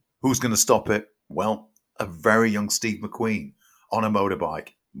building. Who's going to stop it? Well, a very young Steve McQueen on a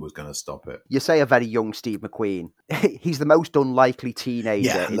motorbike was going to stop it. You say a very young Steve McQueen. He's the most unlikely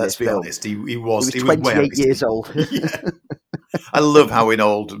teenager in let's this be film. honest. He was 28 years old. Yeah. I love how in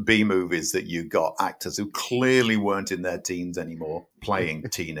old B movies that you got actors who clearly weren't in their teens anymore playing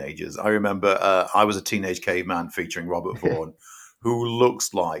teenagers. I remember I Was a Teenage Caveman featuring Robert Vaughn, who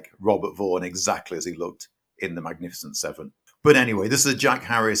looks like Robert Vaughn exactly as he looked in The Magnificent Seven. But anyway, this is a Jack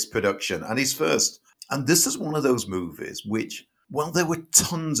Harris production and his first. And this is one of those movies which, well, there were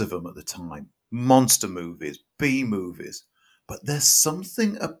tons of them at the time. Monster movies, B movies. But there's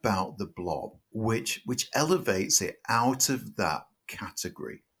something about The Blob which elevates it out of that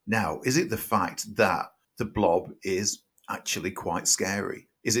category. Now, is it the fact that The Blob is actually quite scary?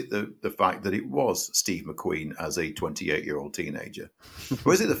 Is it the fact that it was Steve McQueen as a 28-year-old teenager?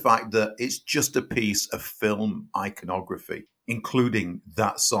 Or is it the fact that it's just a piece of film iconography, including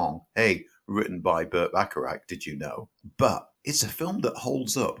that song, Hey, written by Burt Bacharach, did you know? But it's a film that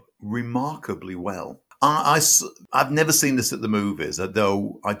holds up remarkably well. I've never seen this at the movies,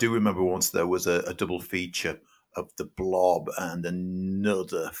 though I do remember once there was a double feature of The Blob and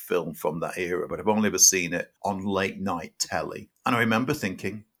another film from that era, but I've only ever seen it on late night telly. And I remember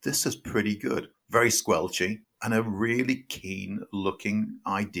thinking, this is pretty good, very squelchy, and a really keen looking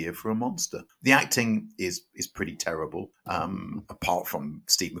idea for a monster. The acting is pretty terrible, apart from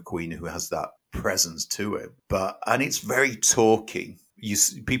Steve McQueen, who has that presence to it. And it's very talky.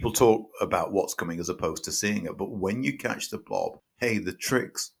 People talk about what's coming as opposed to seeing it, but when you catch the Blob, hey, the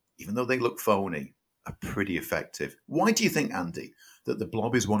tricks, even though they look phony, are pretty effective. Why do you think, Andy, that the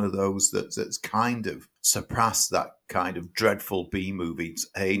Blob is one of those that's kind of surpassed that kind of dreadful B movie,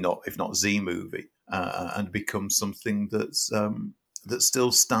 if not Z movie, and become something that's that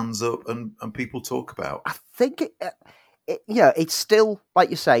still stands up and people talk about? I think it's still, like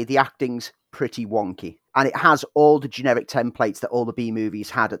you say, the acting's pretty wonky. And it has all the generic templates that all the B movies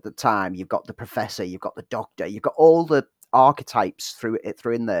had at the time. You've got the professor, you've got the doctor, you've got all the archetypes through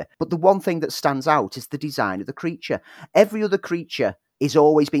in there. But the one thing that stands out is the design of the creature. Every other creature has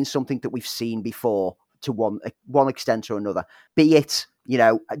always been something that we've seen before to one extent or another. Be it,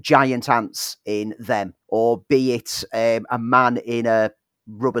 giant ants in Them, or be it a man in a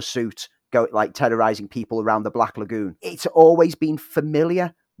rubber suit terrorizing people around the Black Lagoon. It's always been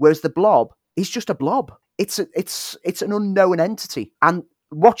familiar. Whereas the Blob is just a blob. It's an unknown entity. And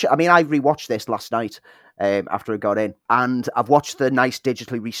I rewatched this last night after I got in, and I've watched the nice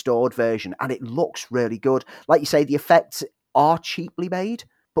digitally restored version, and it looks really good. Like you say, the effects are cheaply made,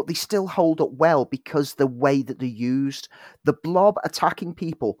 but they still hold up well because the way that they're used. The Blob attacking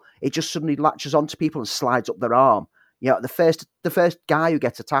people, it just suddenly latches onto people and slides up their arm. The first guy who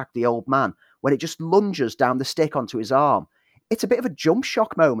gets attacked, the old man, when it just lunges down the stick onto his arm, it's a bit of a jump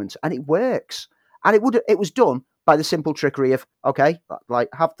shock moment, and it works. And it was done by the simple trickery of, okay,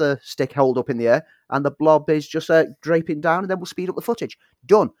 have the stick held up in the air, and the Blob is just draping down, and then we'll speed up the footage.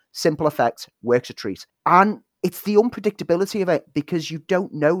 Done. Simple effect, works a treat. And it's the unpredictability of it, because you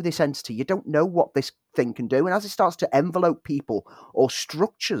don't know this entity, you don't know what this thing can do, and as it starts to envelope people or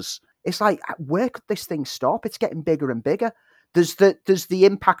structures, it's like, where could this thing stop? It's getting bigger and bigger. There's the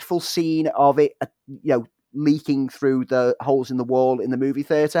impactful scene of it, leaking through the holes in the wall in the movie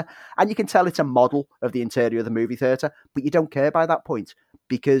theatre, and you can tell it's a model of the interior of the movie theatre, but you don't care by that point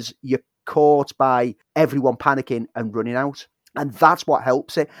because you're caught by everyone panicking and running out, and that's what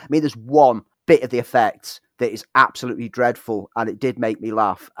helps it. I mean, there's one bit of the effects that is absolutely dreadful, and it did make me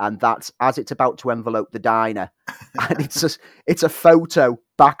laugh. And that's as it's about to envelope the diner, and it's a photo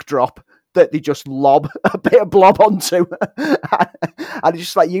backdrop that they just lob a bit of Blob onto, and it's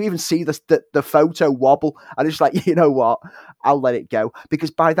just like you even see the photo wobble, and it's like, you know what, I'll let it go,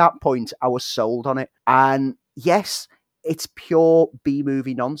 because by that point I was sold on it. And yes, it's pure B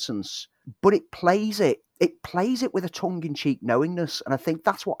movie nonsense, but it plays it with a tongue-in-cheek knowingness, and I think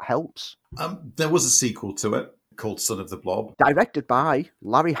that's what helps. There was a sequel to it called Son of the Blob, directed by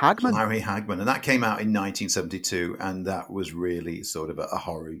Larry Hagman. And that came out in 1972, and that was really sort of a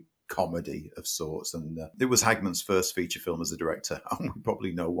horror comedy of sorts, and it was Hagman's first feature film as a director, and we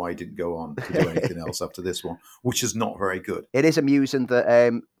probably know why he didn't go on to do anything else after this one, which is not very good. It is amusing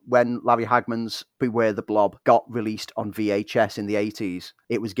that when Larry Hagman's Beware the Blob got released on VHS in the 80s,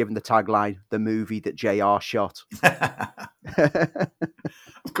 it was given the tagline, "The movie that JR shot."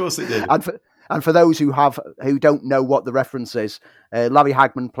 Of course it did. And for those who don't know what the reference is, Larry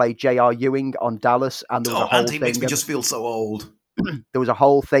Hagman played J.R. Ewing on Dallas, and there was a whole thing. Makes me just feel so old. There was a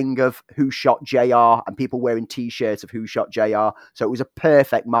whole thing of who shot JR and people wearing T-shirts of who shot JR. So it was a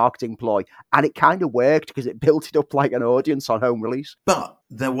perfect marketing ploy, and it kind of worked because it built it up like an audience on home release. But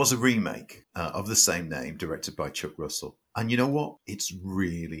there was a remake of the same name, directed by Chuck Russell, and you know what? It's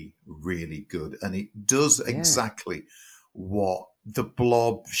really, really good, and it does exactly what the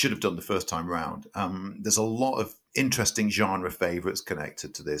Blob should have done the first time round. There's a lot of interesting genre favourites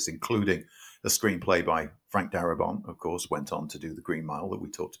connected to this, including a screenplay by Frank Darabont, of course, went on to do The Green Mile that we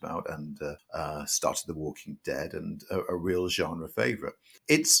talked about, and started The Walking Dead, and a real genre favourite.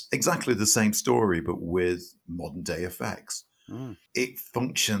 It's exactly the same story, but with modern day effects. It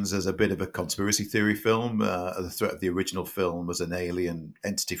functions as a bit of a conspiracy theory film. The threat of the original film was an alien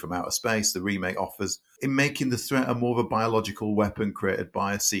entity from outer space. The remake offers in making the threat a more of a biological weapon created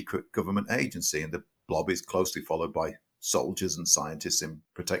by a secret government agency, and the Blob is closely followed by soldiers and scientists in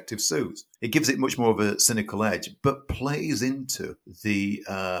protective suits. It gives it much more of a cynical edge, but plays into the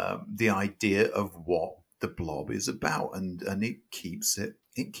idea of what the Blob is about, and it keeps it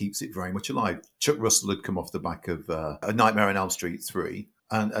very much alive. Chuck Russell had come off the back of A Nightmare on Elm Street 3,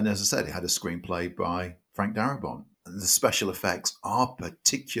 and as I said, it had a screenplay by Frank Darabont. And the special effects are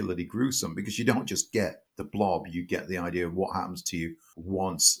particularly gruesome because you don't just get the Blob, you get the idea of what happens to you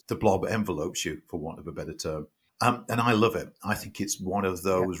once the Blob envelopes you, for want of a better term. And I love it. I think it's one of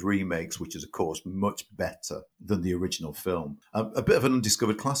those remakes which is, of course, much better than the original film. A bit of an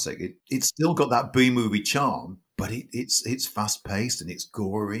undiscovered classic. It's still got that B-movie charm, but it's fast-paced and it's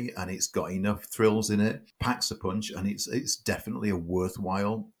gory and it's got enough thrills in it, packs a punch, and it's definitely a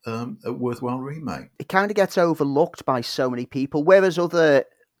worthwhile remake. It kind of gets overlooked by so many people, whereas other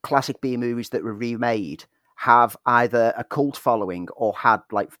classic B-movies that were remade have either a cult following or had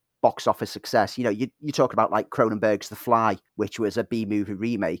like box office success. You know, you talk about like Cronenberg's The Fly, which was a B-movie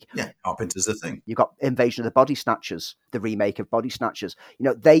remake. Yeah, Carpenter's The Thing. You've got Invasion of the Body Snatchers, the remake of Body Snatchers. You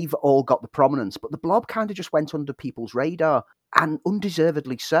know, they've all got the prominence, but the Blob kind of just went under people's radar, and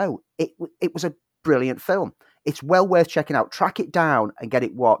undeservedly so. It was a brilliant film. It's well worth checking out. Track it down and get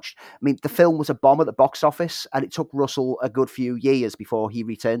it watched. I mean, the film was a bomb at the box office, and it took Russell a good few years before he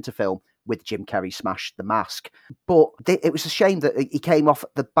returned to film with Jim Carrey's smash The Mask. But it was a shame that he came off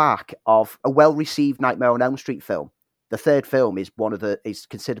the back of a well-received Nightmare on Elm Street film. The third film is is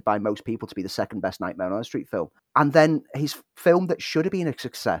considered by most people to be the second best Nightmare on Elm Street film. And then his film that should have been a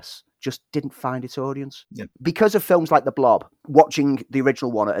success just didn't find its audience. Yeah. Because of films like The Blob, watching the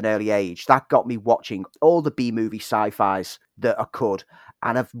original one at an early age, that got me watching all the B-movie sci-fis that I could,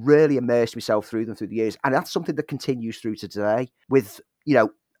 and I've really immersed myself through them through the years. And that's something that continues through to today with, you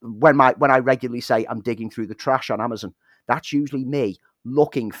know, when I regularly say I'm digging through the trash on Amazon, that's usually me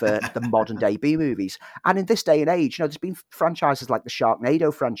looking for the modern day B movies. And in this day and age, you know, there's been franchises like the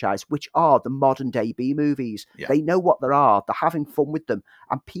Sharknado franchise, which are the modern day B movies. Yeah. They know what they are. They're having fun with them,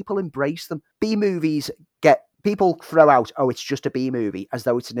 and people embrace them. B movies people throw out, oh, it's just a B movie, as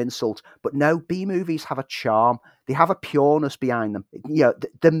though it's an insult. But no, B movies have a charm. They have a pureness behind them. You know,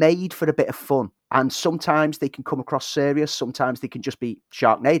 they're made for a bit of fun. And sometimes they can come across serious. Sometimes they can just be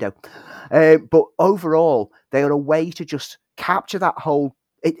Sharknado. But overall, they are a way to just capture that whole...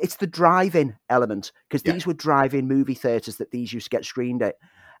 It's the drive-in element, because these were drive-in movie theatres that these used to get screened at.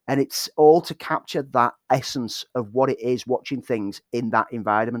 And it's all to capture that essence of what it is watching things in that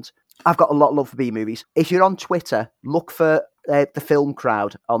environment. I've got a lot of love for B-movies. If you're on Twitter, look for the Film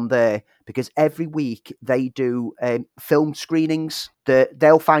Crowd on there, because every week they do film screenings.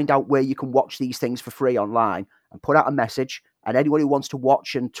 They'll find out where you can watch these things for free online and put out a message. And anyone who wants to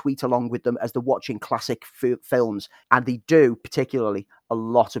watch and tweet along with them as they're watching classic films, and they do particularly a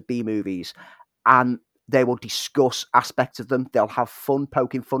lot of B-movies. And They will discuss aspects of them. They'll have fun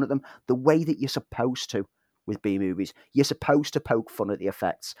poking fun at them the way that you're supposed to with B-movies. You're supposed to poke fun at the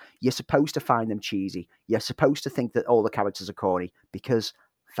effects. You're supposed to find them cheesy. You're supposed to think that all the characters are corny because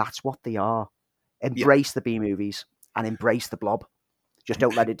that's what they are. Embrace the B-movies and embrace the Blob. Just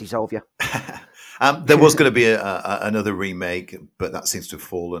don't let it dissolve you. There was going to be another remake, but that seems to have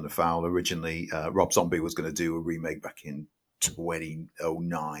fallen afoul. Originally, Rob Zombie was going to do a remake back in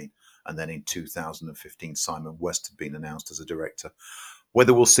 2009, and then in 2015, Simon West had been announced as a director.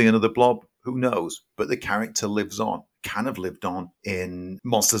 Whether we'll see another Blob, who knows? But the character lives on, can have lived on in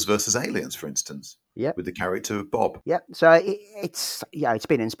Monsters vs. Aliens, for instance, with the character of Bob. Yeah, so it's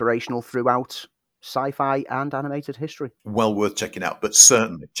been inspirational throughout sci-fi and animated history. Well worth checking out, but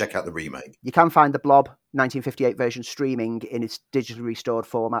certainly check out the remake. You can find the Blob 1958 version streaming in its digitally restored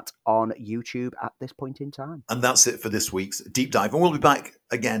format on YouTube at this point in time. And that's it for this week's Deep Dive. And we'll be back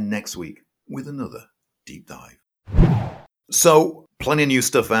again next week with another Deep Dive. So, plenty of new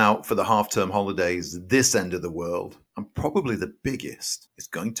stuff out for the half-term holidays this end of the world. And probably the biggest is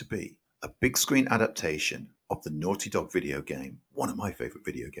going to be a big screen adaptation of the Naughty Dog video game, one of my favourite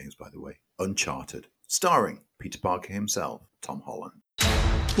video games, by the way, Uncharted, starring Peter Parker himself, Tom Holland.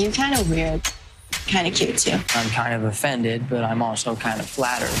 You're kind of weird, kind of cute too. I'm kind of offended, but I'm also kind of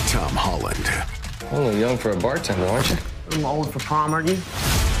flattered. Tom Holland. A little young for a bartender, aren't you? I'm old for prom, aren't you?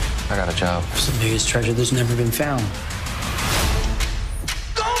 I got a job. It's the biggest treasure that's never been found.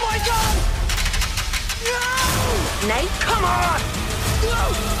 Oh my God! No! Nate, Come on!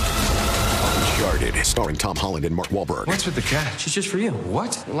 No! Uncharted, starring Tom Holland and Mark Wahlberg. What's with the cat? She's just for you.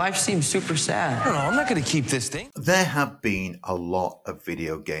 What? Life seems super sad. I don't know. I'm not going to keep this thing. There have been a lot of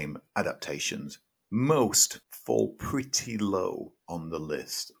video game adaptations. Most fall pretty low on the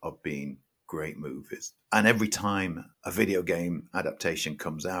list of being great movies. And every time a video game adaptation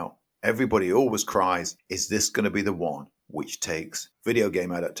comes out, everybody always cries, is this going to be the one which takes video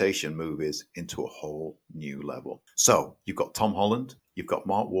game adaptation movies into a whole new level? So you've got Tom Holland, you've got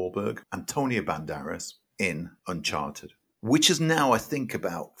Mark Wahlberg, Antonio Banderas in Uncharted, which is now, I think,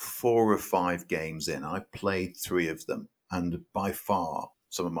 about 4 or 5 games in. I've played 3 of them, and by far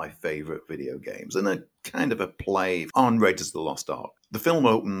some of my favourite video games, and a kind of a play on Raiders of the Lost Ark. The film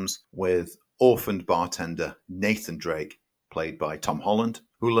opens with orphaned bartender Nathan Drake, played by Tom Holland,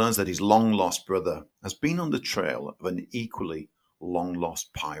 who learns that his long-lost brother has been on the trail of an equally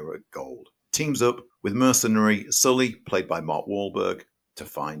long-lost pirate gold. Teams up with mercenary Sully, played by Mark Wahlberg, to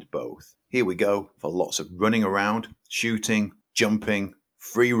find both. Here we go for lots of running around, shooting, jumping,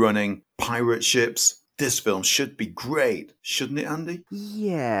 free running, pirate ships. This film should be great, shouldn't it, Andy?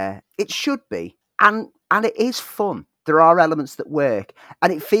 Yeah, it should be. And it is fun. There are elements that work,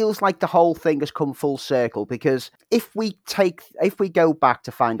 and it feels like the whole thing has come full circle, because if we go back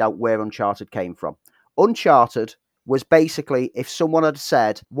to find out where Uncharted came from, Uncharted was basically if someone had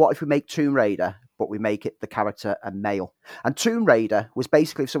said, what if we make Tomb Raider, but we make it the character a male? And Tomb Raider was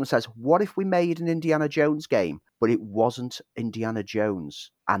basically if someone says, what if we made an Indiana Jones game, but it wasn't Indiana Jones,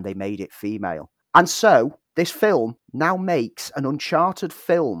 and they made it female? And so this film now makes an Uncharted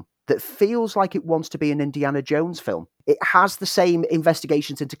film that feels like it wants to be an Indiana Jones film. It has the same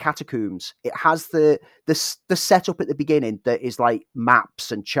investigations into catacombs. It has the setup at the beginning that is like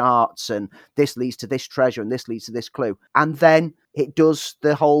maps and charts, and this leads to this treasure and this leads to this clue. And then it does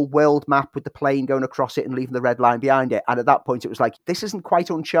the whole world map with the plane going across it and leaving the red line behind it. And at that point, it was like, this isn't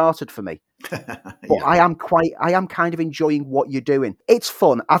quite Uncharted for me. But I am kind of enjoying what you're doing. It's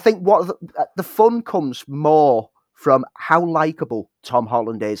fun. I think what the fun comes more from how likeable Tom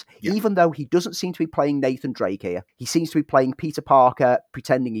Holland is, even though he doesn't seem to be playing Nathan Drake here. He seems to be playing Peter Parker,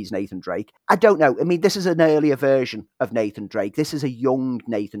 pretending he's Nathan Drake. I don't know. I mean, this is an earlier version of Nathan Drake. This is a young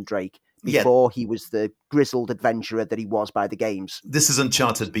Nathan Drake before he was the grizzled adventurer that he was by the games. This is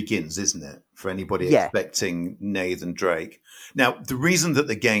Uncharted Begins, isn't it? For anybody expecting Nathan Drake. Now, the reason that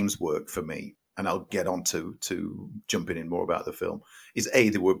the games work for me, and I'll get on to jumping in more about the film, is A,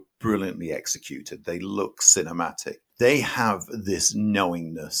 they were brilliantly executed. They look cinematic. They have this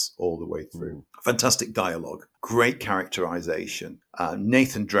knowingness all the way through. Fantastic dialogue, great characterization.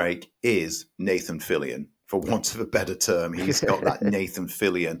 Nathan Drake is Nathan Fillion, for want of a better term. He's got that Nathan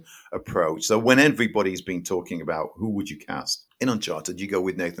Fillion approach. So when everybody's been talking about who would you cast in Uncharted, you go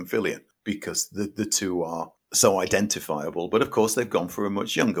with Nathan Fillion, because the two are so identifiable. But of course, they've gone for a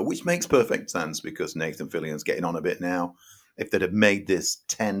much younger, which makes perfect sense because Nathan Fillion's getting on a bit now. If they'd have made this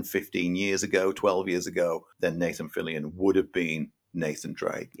 10, 15 years ago, 12 years ago, then Nathan Fillion would have been Nathan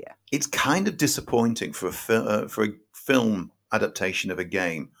Drake. Yeah. It's kind of disappointing for a film adaptation of a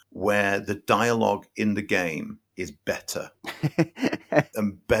game where the dialogue in the game is better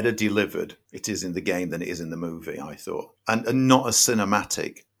and better delivered it is in the game than it is in the movie, I thought. And not as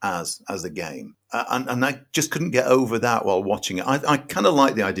cinematic as the game. And I just couldn't get over that while watching it. I kind of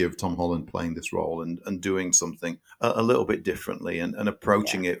like the idea of Tom Holland playing this role and doing something a little bit differently and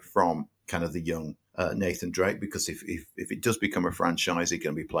approaching it from kind of the young Nathan Drake, because if it does become a franchise, he's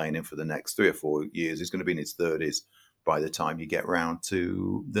going to be playing him for the next 3 or 4 years. He's going to be in his 30s by the time you get round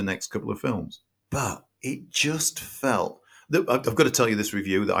to the next couple of films. But it just felt... I've got to tell you this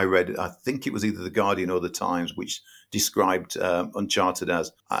review that I read. I think it was either The Guardian or The Times, which described Uncharted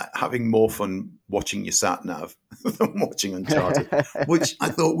as having more fun watching your sat-nav than watching Uncharted, which I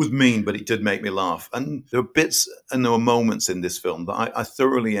thought was mean, but it did make me laugh. And there were bits and there were moments in this film that I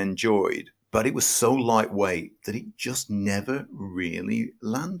thoroughly enjoyed, but it was so lightweight that it just never really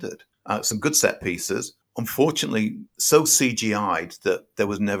landed. Some good set pieces. Unfortunately, so CGI'd that there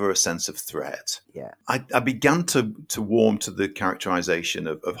was never a sense of threat. Yeah, I began to warm to the characterization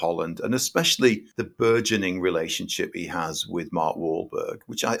of Holland, and especially the burgeoning relationship he has with Mark Wahlberg,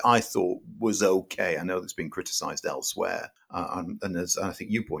 which I thought was okay. I know that's been criticized elsewhere, and as I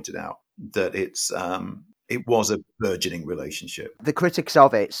think you pointed out, that it was a burgeoning relationship. The critics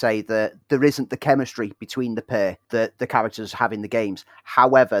of it say that there isn't the chemistry between the pair that the characters have in the games.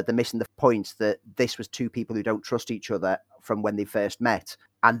 However, they're missing the point that this was two people who don't trust each other from when they first met.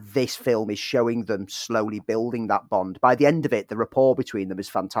 And this film is showing them slowly building that bond. By the end of it, the rapport between them is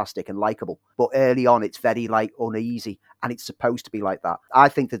fantastic and likable. But early on, it's very uneasy, and it's supposed to be like that. I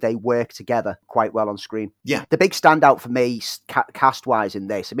think that they work together quite well on screen. Yeah. The big standout for me, cast-wise in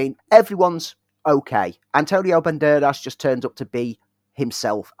this, I mean, everyone's okay. Antonio Banderas just turns up to be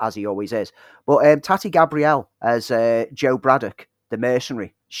himself, as he always is. But Tati Gabrielle as Joe Braddock, the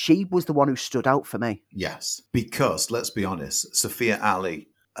mercenary, she was the one who stood out for me. Yes, because, let's be honest, Sophia Ali,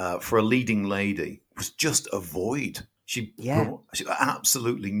 for a leading lady, was just a void. She brought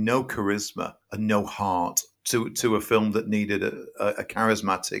absolutely no charisma and no heart to a film that needed a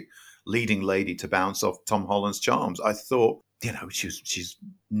charismatic leading lady to bounce off Tom Holland's charms. I thought, she's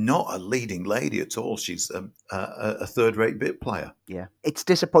not a leading lady at all. She's a third-rate bit player. Yeah. It's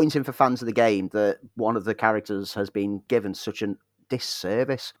disappointing for fans of the game that one of the characters has been given such a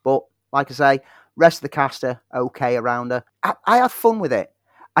disservice. But, like I say, rest of the cast are okay around her. I had fun with it.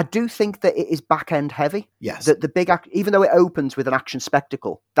 I do think that it is back-end heavy. Yes. That the big even though it opens with an action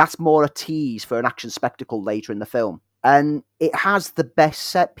spectacle, that's more a tease for an action spectacle later in the film. And it has the best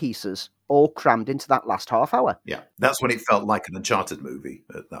set pieces all crammed into that last half hour. Yeah, that's when it felt like an Uncharted movie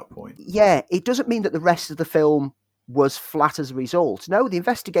at that point. Yeah, it doesn't mean that the rest of the film was flat as a result. No, the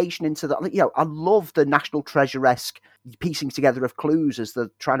investigation into that, I love the National Treasure-esque piecing together of clues as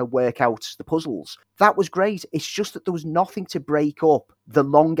they're trying to work out the puzzles. That was great. It's just that there was nothing to break up the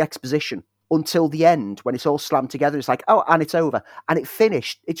long exposition until the end, when it's all slammed together. It's like, oh, and it's over. And it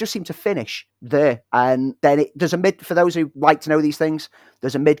finished. It just seemed to finish there. And then there's for those who like to know these things,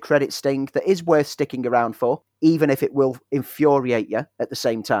 there's a mid-credit sting that is worth sticking around for, even if it will infuriate you at the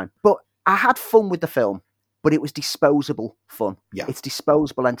same time. But I had fun with the film, but it was disposable fun. Yeah. It's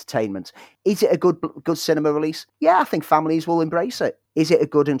disposable entertainment. Is it a good cinema release? Yeah, I think families will embrace it. Is it a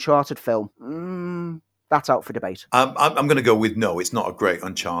good Uncharted film? That's out for debate. I'm going to go with no, it's not a great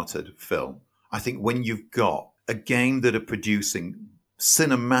Uncharted film. I think when you've got a game that are producing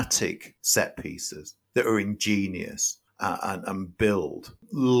cinematic set pieces that are ingenious and build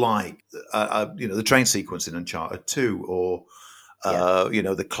like, the train sequence in Uncharted 2 or,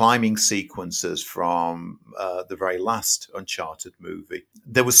 the climbing sequences from the very last Uncharted movie.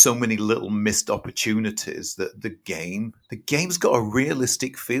 There were so many little missed opportunities that the game's got a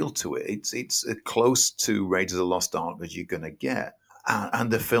realistic feel to it. It's close to Raiders of the Lost Ark as you're going to get. And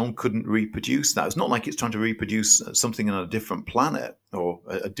the film couldn't reproduce that. It's not like it's trying to reproduce something on a different planet or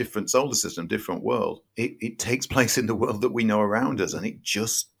a different solar system, different world. It takes place in the world that we know around us, and it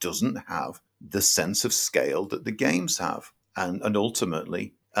just doesn't have the sense of scale that the games have. And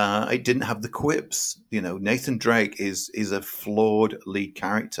ultimately, it didn't have the quips. Nathan Drake is a flawed lead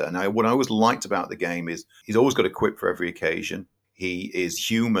character. Now, what I always liked about the game is he's always got a quip for every occasion. He is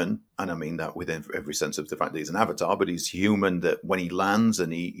human, and I mean that within every sense of the fact that he's an avatar, but he's human that when he lands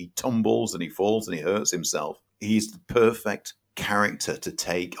and he tumbles and he falls and he hurts himself, he's the perfect character to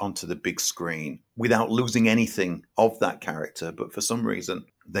take onto the big screen without losing anything of that character. But for some reason,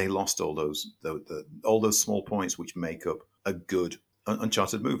 they lost all those small points which make up a good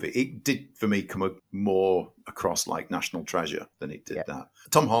Uncharted movie. It did, for me, come more across like National Treasure than it did that.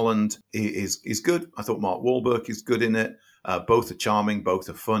 Tom Holland is good. I thought Mark Wahlberg is good in it. Both are charming, both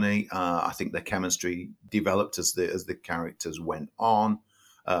are funny. I think their chemistry developed as the characters went on.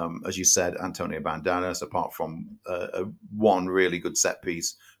 As you said, Antonio Banderas, apart from one really good set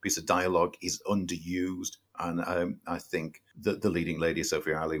piece of dialogue, is underused. And I think that the leading lady,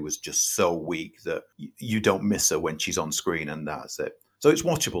 Sophia Ali, was just so weak that you don't miss her when she's on screen, and that's it. So it's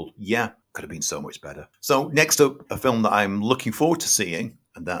watchable. Yeah, could have been so much better. So next up, a film that I'm looking forward to seeing,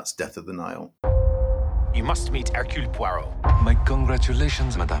 and that's Death of the Nile. You must meet Hercule Poirot. My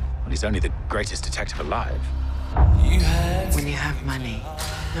congratulations, madame. Well, he's only the greatest detective alive. When you have money,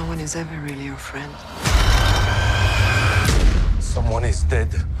 no one is ever really your friend. Someone is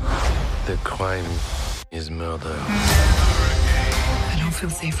dead. The crime is murder. I don't feel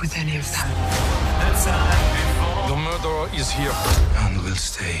safe with any of them. The murderer is here and will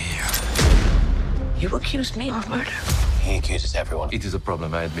stay here. You accuse me of murder. He accuses everyone. It is a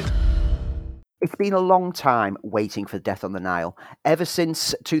problem, I admit. It's been a long time waiting for Death on the Nile. Ever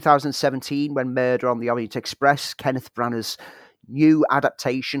since 2017, when Murder on the Orient Express, Kenneth Branagh's new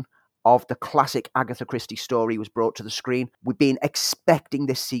adaptation of the classic Agatha Christie story, was brought to the screen. We've been expecting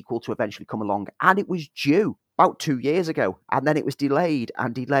this sequel to eventually come along, and it was due about 2 years ago, and then it was delayed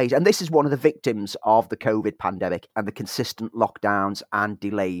and delayed. And this is one of the victims of the COVID pandemic and the consistent lockdowns and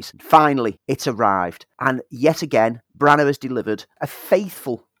delays. Finally, it's arrived, and yet again, Branagh has delivered a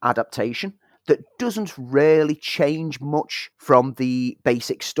faithful adaptation that doesn't really change much from the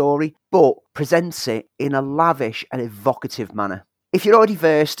basic story, but presents it in a lavish and evocative manner. If you're already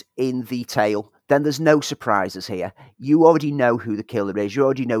versed in the tale, then there's no surprises here. You already know who the killer is, you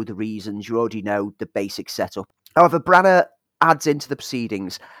already know the reasons, you already know the basic setup. However, Branagh adds into the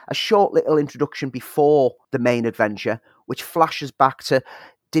proceedings a short little introduction before the main adventure, which flashes back to,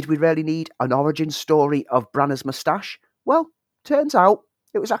 did we really need an origin story of Branagh's moustache? Well, turns out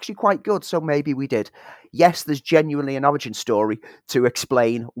it was actually quite good, so maybe we did. Yes, there's genuinely an origin story to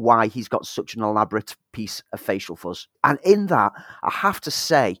explain why he's got such an elaborate piece of facial fuzz. And in that, I have to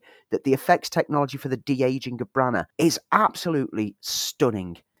say that the effects technology for the de-aging of Branagh is absolutely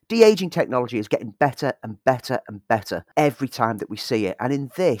stunning. De-aging technology is getting better and better and better every time that we see it. And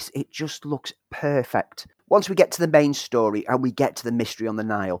in this, it just looks perfect. Once we get to the main story and we get to the mystery on the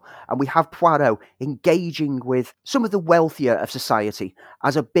Nile, and we have Poirot engaging with some of the wealthier of society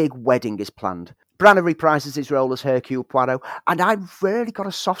as a big wedding is planned. Branagh reprises his role as Hercule Poirot, and I've really got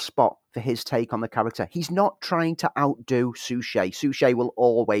a soft spot for his take on the character. He's not trying to outdo Suchet. Suchet will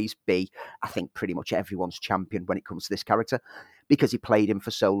always be, I think, pretty much everyone's champion when it comes to this character, because he played him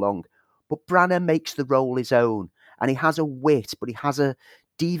for so long. But Branagh makes the role his own, and he has a wit, but he has a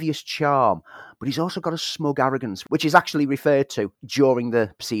devious charm, but he's also got a smug arrogance, which is actually referred to during the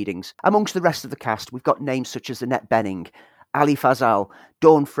proceedings. Amongst the rest of the cast, we've got names such as Annette Bening, Ali Fazal,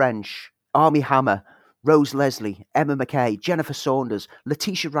 Dawn French, Armie Hammer, Rose Leslie, Emma Mackay, Jennifer Saunders,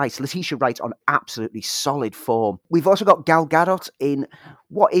 Letitia Wright on absolutely solid form. We've also got Gal Gadot in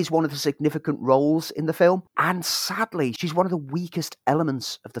what is one of the significant roles in the film, and sadly, she's one of the weakest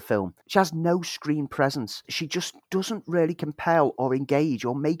elements of the film. She has no screen presence. She just doesn't really compel or engage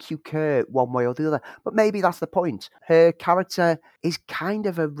or make you care one way or the other, but maybe that's the point. Her character is kind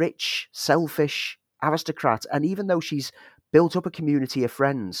of a rich, selfish aristocrat, and even though she's built up a community of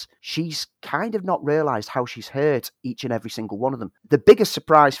friends, she's kind of not realised how she's hurt each and every single one of them. The biggest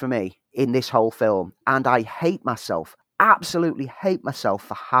surprise for me in this whole film, and I hate myself, absolutely hate myself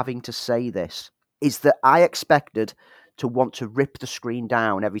for having to say this, is that I expected to want to rip the screen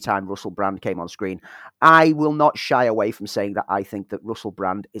down every time Russell Brand came on screen. I will not shy away from saying that I think that Russell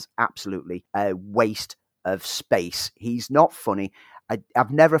Brand is absolutely a waste of space. He's not funny.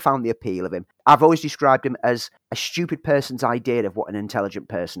 I've never found the appeal of him. I've always described him as a stupid person's idea of what an intelligent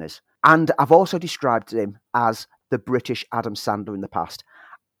person is. And I've also described him as the British Adam Sandler in the past.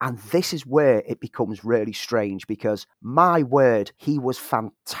 And this is where it becomes really strange, because, my word, he was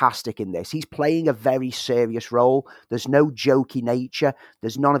fantastic in this. He's playing a very serious role. There's no jokey nature.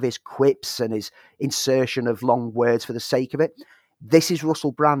 There's none of his quips and his insertion of long words for the sake of it. This is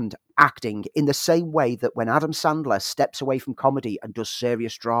Russell Brand acting in the same way that when Adam Sandler steps away from comedy and does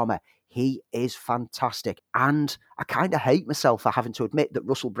serious drama, he is fantastic. And I kind of hate myself for having to admit that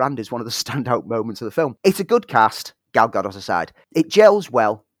Russell Brand is one of the standout moments of the film. It's a good cast, Gal Gadot aside. It gels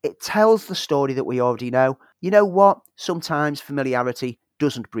well. It tells the story that we already know. You know what? Sometimes familiarity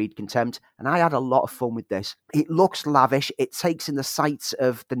doesn't breed contempt, and I had a lot of fun with this. It looks lavish. It takes in the sights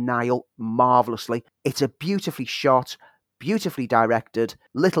of the Nile marvellously. It's a beautifully shot, beautifully directed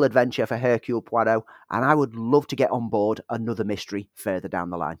little adventure for Hercule Poirot, and I would love to get on board another mystery further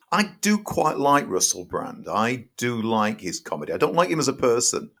down the line. I do quite like Russell Brand. I do like his comedy. I don't like him as a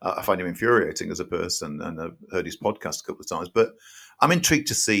person. I find him infuriating as a person, and I've heard his podcast a couple of times, but I'm intrigued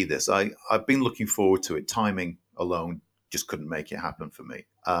to see this. I've been looking forward to it. Timing alone just couldn't make it happen for me.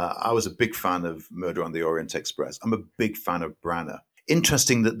 I was a big fan of Murder on the Orient Express. I'm a big fan of Branagh.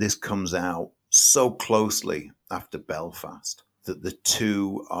 Interesting that this comes out so closely after Belfast, that the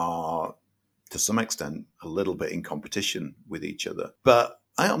two are, to some extent, a little bit in competition with each other. But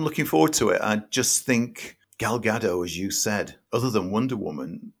I am looking forward to it. I just think Gal Gadot, as you said, other than Wonder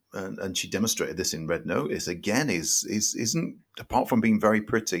Woman, and she demonstrated this in Red Notice, again, isn't, apart from being very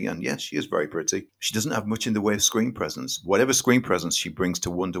pretty, and yes, she is very pretty, she doesn't have much in the way of screen presence. Whatever screen presence she brings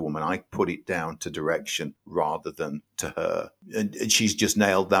to Wonder Woman, I put it down to direction rather than to her. And she's just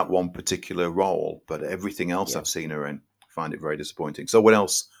nailed that one particular role, but everything else I've seen her in, I find it very disappointing. So what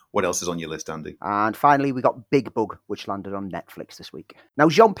else? What else is on your list, Andy? And finally, we got Big Bug, which landed on Netflix this week. Now,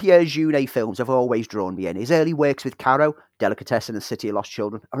 Jean-Pierre Jeunet films have always drawn me in. His early works with Caro, Delicatessen and City of Lost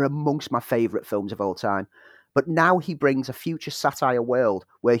Children are amongst my favourite films of all time. But now he brings a future satire world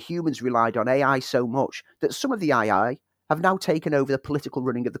where humans relied on AI so much that some of the AI have now taken over the political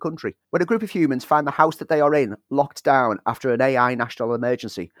running of the country. When a group of humans find the house that they are in locked down after an AI national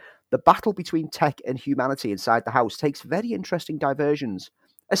emergency, the battle between tech and humanity inside the house takes very interesting diversions,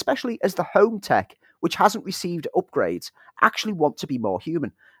 especially as the home tech, which hasn't received upgrades, actually want to be more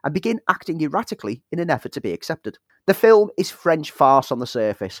human and begin acting erratically in an effort to be accepted. The film is French farce on the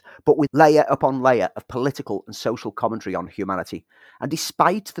surface, but with layer upon layer of political and social commentary on humanity. And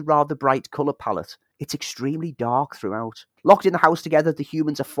despite the rather bright colour palette, it's extremely dark throughout. Locked in the house together, the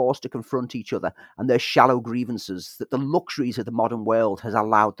humans are forced to confront each other and their shallow grievances that the luxuries of the modern world has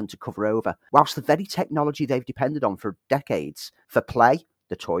allowed them to cover over, whilst the very technology they've depended on for decades, for play,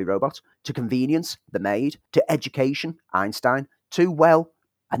 the toy robot, to convenience, the maid, to education, Einstein, to, well,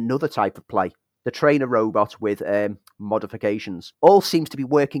 another type of play, the trainer robot with modifications, all seems to be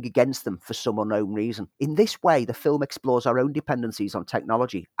working against them for some unknown reason. In this way, the film explores our own dependencies on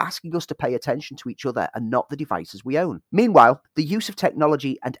technology, asking us to pay attention to each other and not the devices we own. Meanwhile, the use of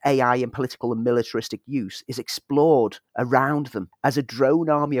technology and AI in political and militaristic use is explored around them as a drone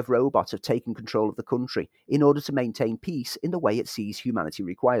army of robots have taken control of the country in order to maintain peace in the way it sees humanity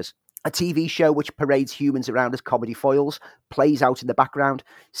requires. A TV show which parades humans around as comedy foils, plays out in the background,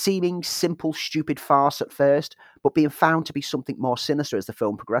 seeming simple, stupid farce at first, but being found to be something more sinister as the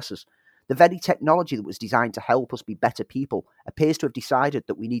film progresses. The very technology that was designed to help us be better people appears to have decided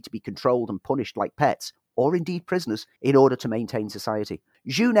that we need to be controlled and punished like pets, or indeed prisoners, in order to maintain society.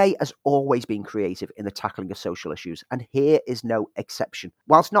 Jeunet has always been creative in the tackling of social issues, and here is no exception.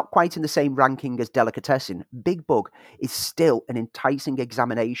 Whilst not quite in the same ranking as Delicatessen, Big Bug is still an enticing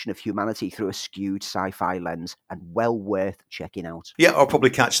examination of humanity through a skewed sci-fi lens, and well worth checking out. Yeah, I'll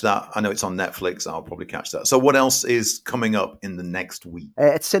probably catch that. I know it's on Netflix. I'll probably catch that. So what else is coming up in the next week?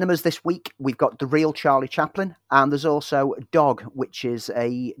 At cinemas this week, we've got The Real Charlie Chaplin, and there's also Dog, which is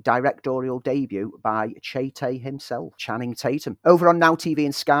a directorial debut by Che himself, Channing Tatum. Over on Now TV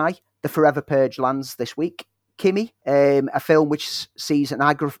and Sky, The Forever Purge lands this week. Kimmy, a film which sees an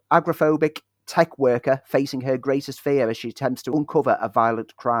agoraphobic tech worker facing her greatest fear as she attempts to uncover a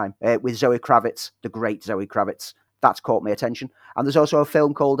violent crime, with Zoe Kravitz, the great Zoe Kravitz. That's caught my attention. And there's also a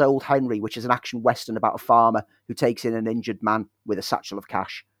film called Old Henry, which is an action western about a farmer who takes in an injured man with a satchel of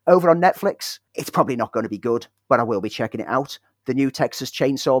cash. Over on Netflix, it's probably not going to be good, but I will be checking it out. The new Texas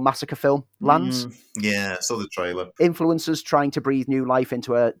Chainsaw Massacre film lands. Yeah, I saw the trailer. Influencers trying to breathe new life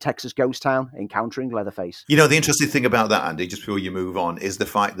into a Texas ghost town, encountering Leatherface. You know, the interesting thing about that, Andy, just before you move on, is the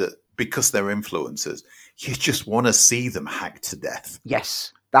fact that because they're influencers, you just want to see them hacked to death.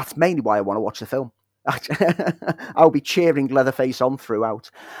 Yes, that's mainly why I want to watch the film. I'll be cheering Leatherface on throughout.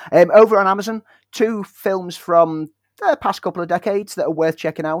 Over on Amazon, 2 films from the past couple of decades that are worth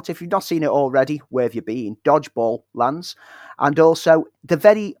checking out. If you've not seen it already, where have you been? Dodgeball lands. And also the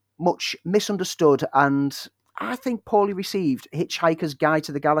very much misunderstood and I think poorly received Hitchhiker's Guide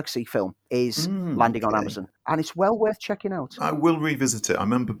to the Galaxy film is landing on Amazon. And it's well worth checking out. I will revisit it. I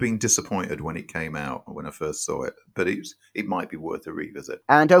remember being disappointed when it came out, when I first saw it. But it might be worth a revisit.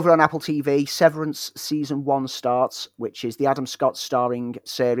 And over on Apple TV, Severance Season 1 starts, which is the Adam Scott starring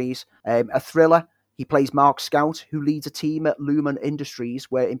series. A thriller. He plays Mark Scout, who leads a team at Lumen Industries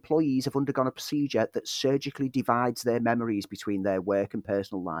where employees have undergone a procedure that surgically divides their memories between their work and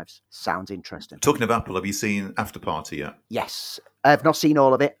personal lives. Sounds interesting. Talking of Apple, have you seen After Party yet? Yes. I've not seen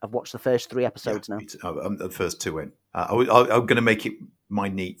all of it. I've watched the first 3 episodes now. I'm the first 2 in. I'm going to make it my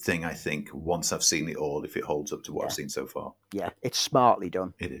neat thing, I think, once I've seen it all, if it holds up to what I've seen so far. Yeah, it's smartly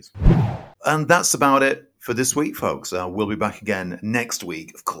done. It is. And that's about it for this week, folks. We'll be back again next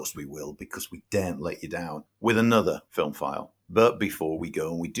week. Of course we will, because we daren't let you down, with another film file. But before we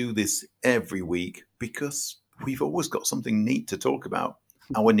go, and we do this every week because we've always got something neat to talk about,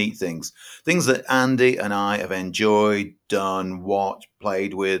 our neat things. Things that Andy and I have enjoyed, done, watched,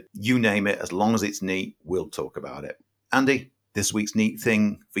 played with, you name it, as long as it's neat, we'll talk about it. Andy, this week's neat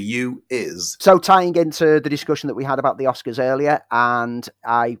thing for you is... So tying into the discussion that we had about the Oscars earlier, and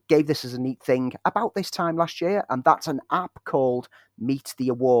I gave this as a neat thing about this time last year, and that's an app called Meet the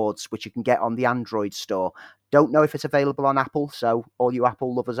Awards, which you can get on the Android store. Don't know if it's available on Apple, so all you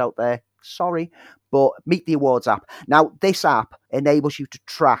Apple lovers out there, sorry, but Meet the Awards app. Now, this app enables you to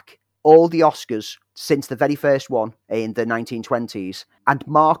track all the Oscars since the very first one in the 1920s and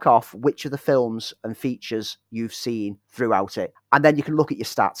mark off which of the films and features you've seen throughout it. And then you can look at your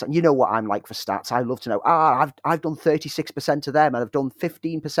stats. And you know what I'm like for stats. I love to know, I've done 36% of them and I've done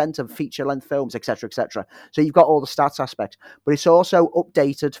 15% of feature-length films, etc., etc. So you've got all the stats aspect. But it's also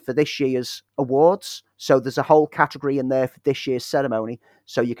updated for this year's awards. So there's a whole category in there for this year's ceremony.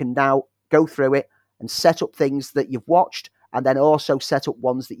 So you can now go through it and set up things that you've watched, and then also set up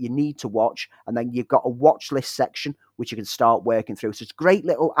ones that you need to watch. And then you've got a watch list section, which you can start working through. So it's a great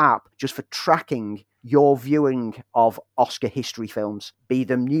little app just for tracking your viewing of Oscar history films, be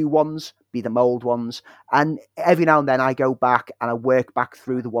them new ones, be them old ones. And every now and then I go back and I work back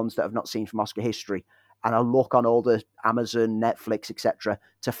through the ones that I've not seen from Oscar history. And I look on all the Amazon, Netflix, etc.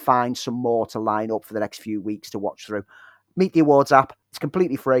 to find some more to line up for the next few weeks to watch through. Meet the Awards app. It's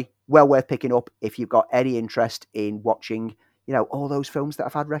completely free. Well worth picking up if you've got any interest in watching, all those films that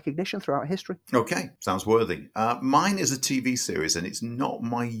have had recognition throughout history. Okay, sounds worthy. Mine is a TV series, and it's not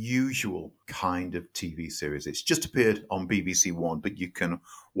my usual kind of TV series. It's just appeared on BBC One, but you can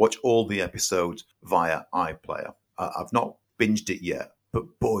watch all the episodes via iPlayer. I've not binged it yet,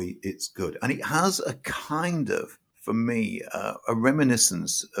 but boy, it's good. And it has a kind of, for me, a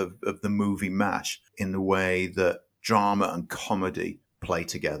reminiscence of the movie MASH in the way that drama and comedy play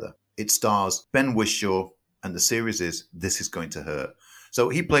together. It stars Ben Whishaw, and the series is This Is Going to Hurt. So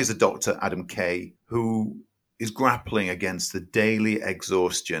he plays a doctor, Adam Kay, who is grappling against the daily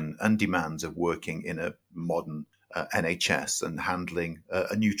exhaustion and demands of working in a modern NHS and handling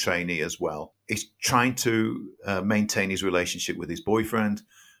a new trainee as well. He's trying to maintain his relationship with his boyfriend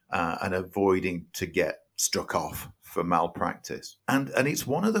and avoiding to get struck off for malpractice. And it's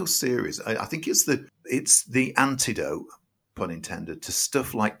one of those series, I think it's the antidote, pun intended, to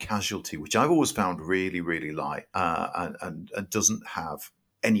stuff like Casualty, which I've always found really, really light and doesn't have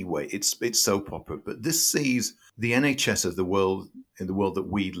any weight. It's soap opera, but this sees the NHS of the world, in the world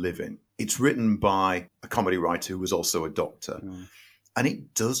that we live in. It's written by a comedy writer who was also a doctor. And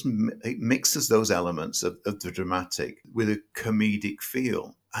it mixes those elements of the dramatic with a comedic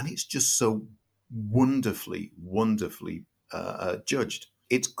feel. And it's just so wonderfully judged.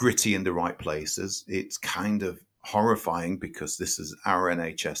 It's gritty in the right places. It's kind of horrifying because this is our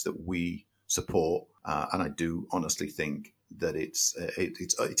NHS that we support, and I do honestly think that it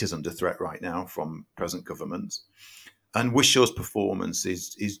is under threat right now from present governments. And Wishaw's performance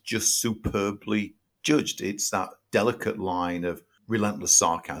is just superbly judged. It's that delicate line of relentless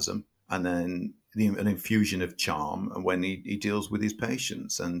sarcasm and then an infusion of charm, and when he deals with his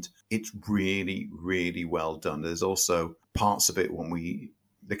patients, and it's really, really well done. There's also parts of it when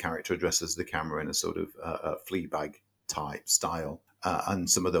the character addresses the camera in a sort of Fleabag type style. And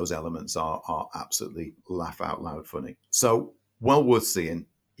some of those elements are absolutely laugh out loud funny. So well worth seeing.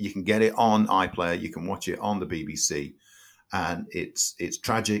 You can get it on iPlayer. You can watch it on the BBC. And it's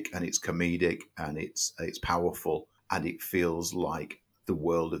tragic and it's comedic and it's powerful. And it feels like the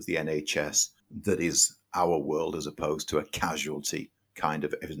world of the NHS that is our world, as opposed to a Casualty kind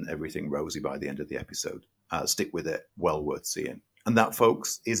of isn't everything rosy by the end of the episode. Stick with it. Well worth seeing. And that,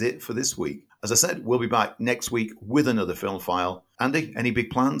 folks, is it for this week. As I said, we'll be back next week with another film file. Andy, any big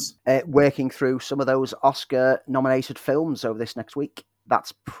plans? Working through some of those Oscar-nominated films over this next week.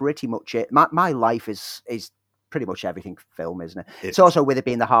 That's pretty much it. My life is pretty much everything film, isn't it? It's also, with it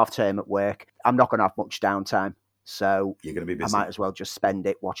being the half term at work, I'm not going to have much downtime. So you're going to be busy. I might as well just spend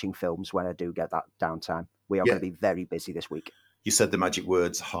it watching films when I do get that downtime. We are going to be very busy this week. You said the magic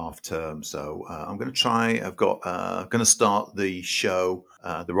words, half term. So I'm going to try. I've got going to start the show,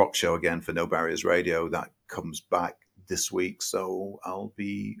 the rock show again for No Barriers Radio. That comes back this week. So I'll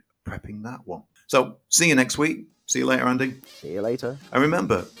be prepping that one. So see you next week. See you later, Andy. See you later. And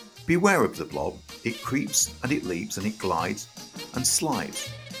remember, beware of the blob. It creeps and it leaps and it glides and slides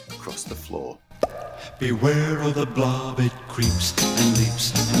across the floor. Beware of the blob. It creeps and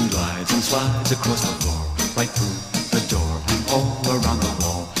leaps and glides and slides across the floor, right through the door and all around the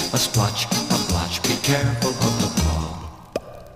wall. A splotch, a blotch, be careful of the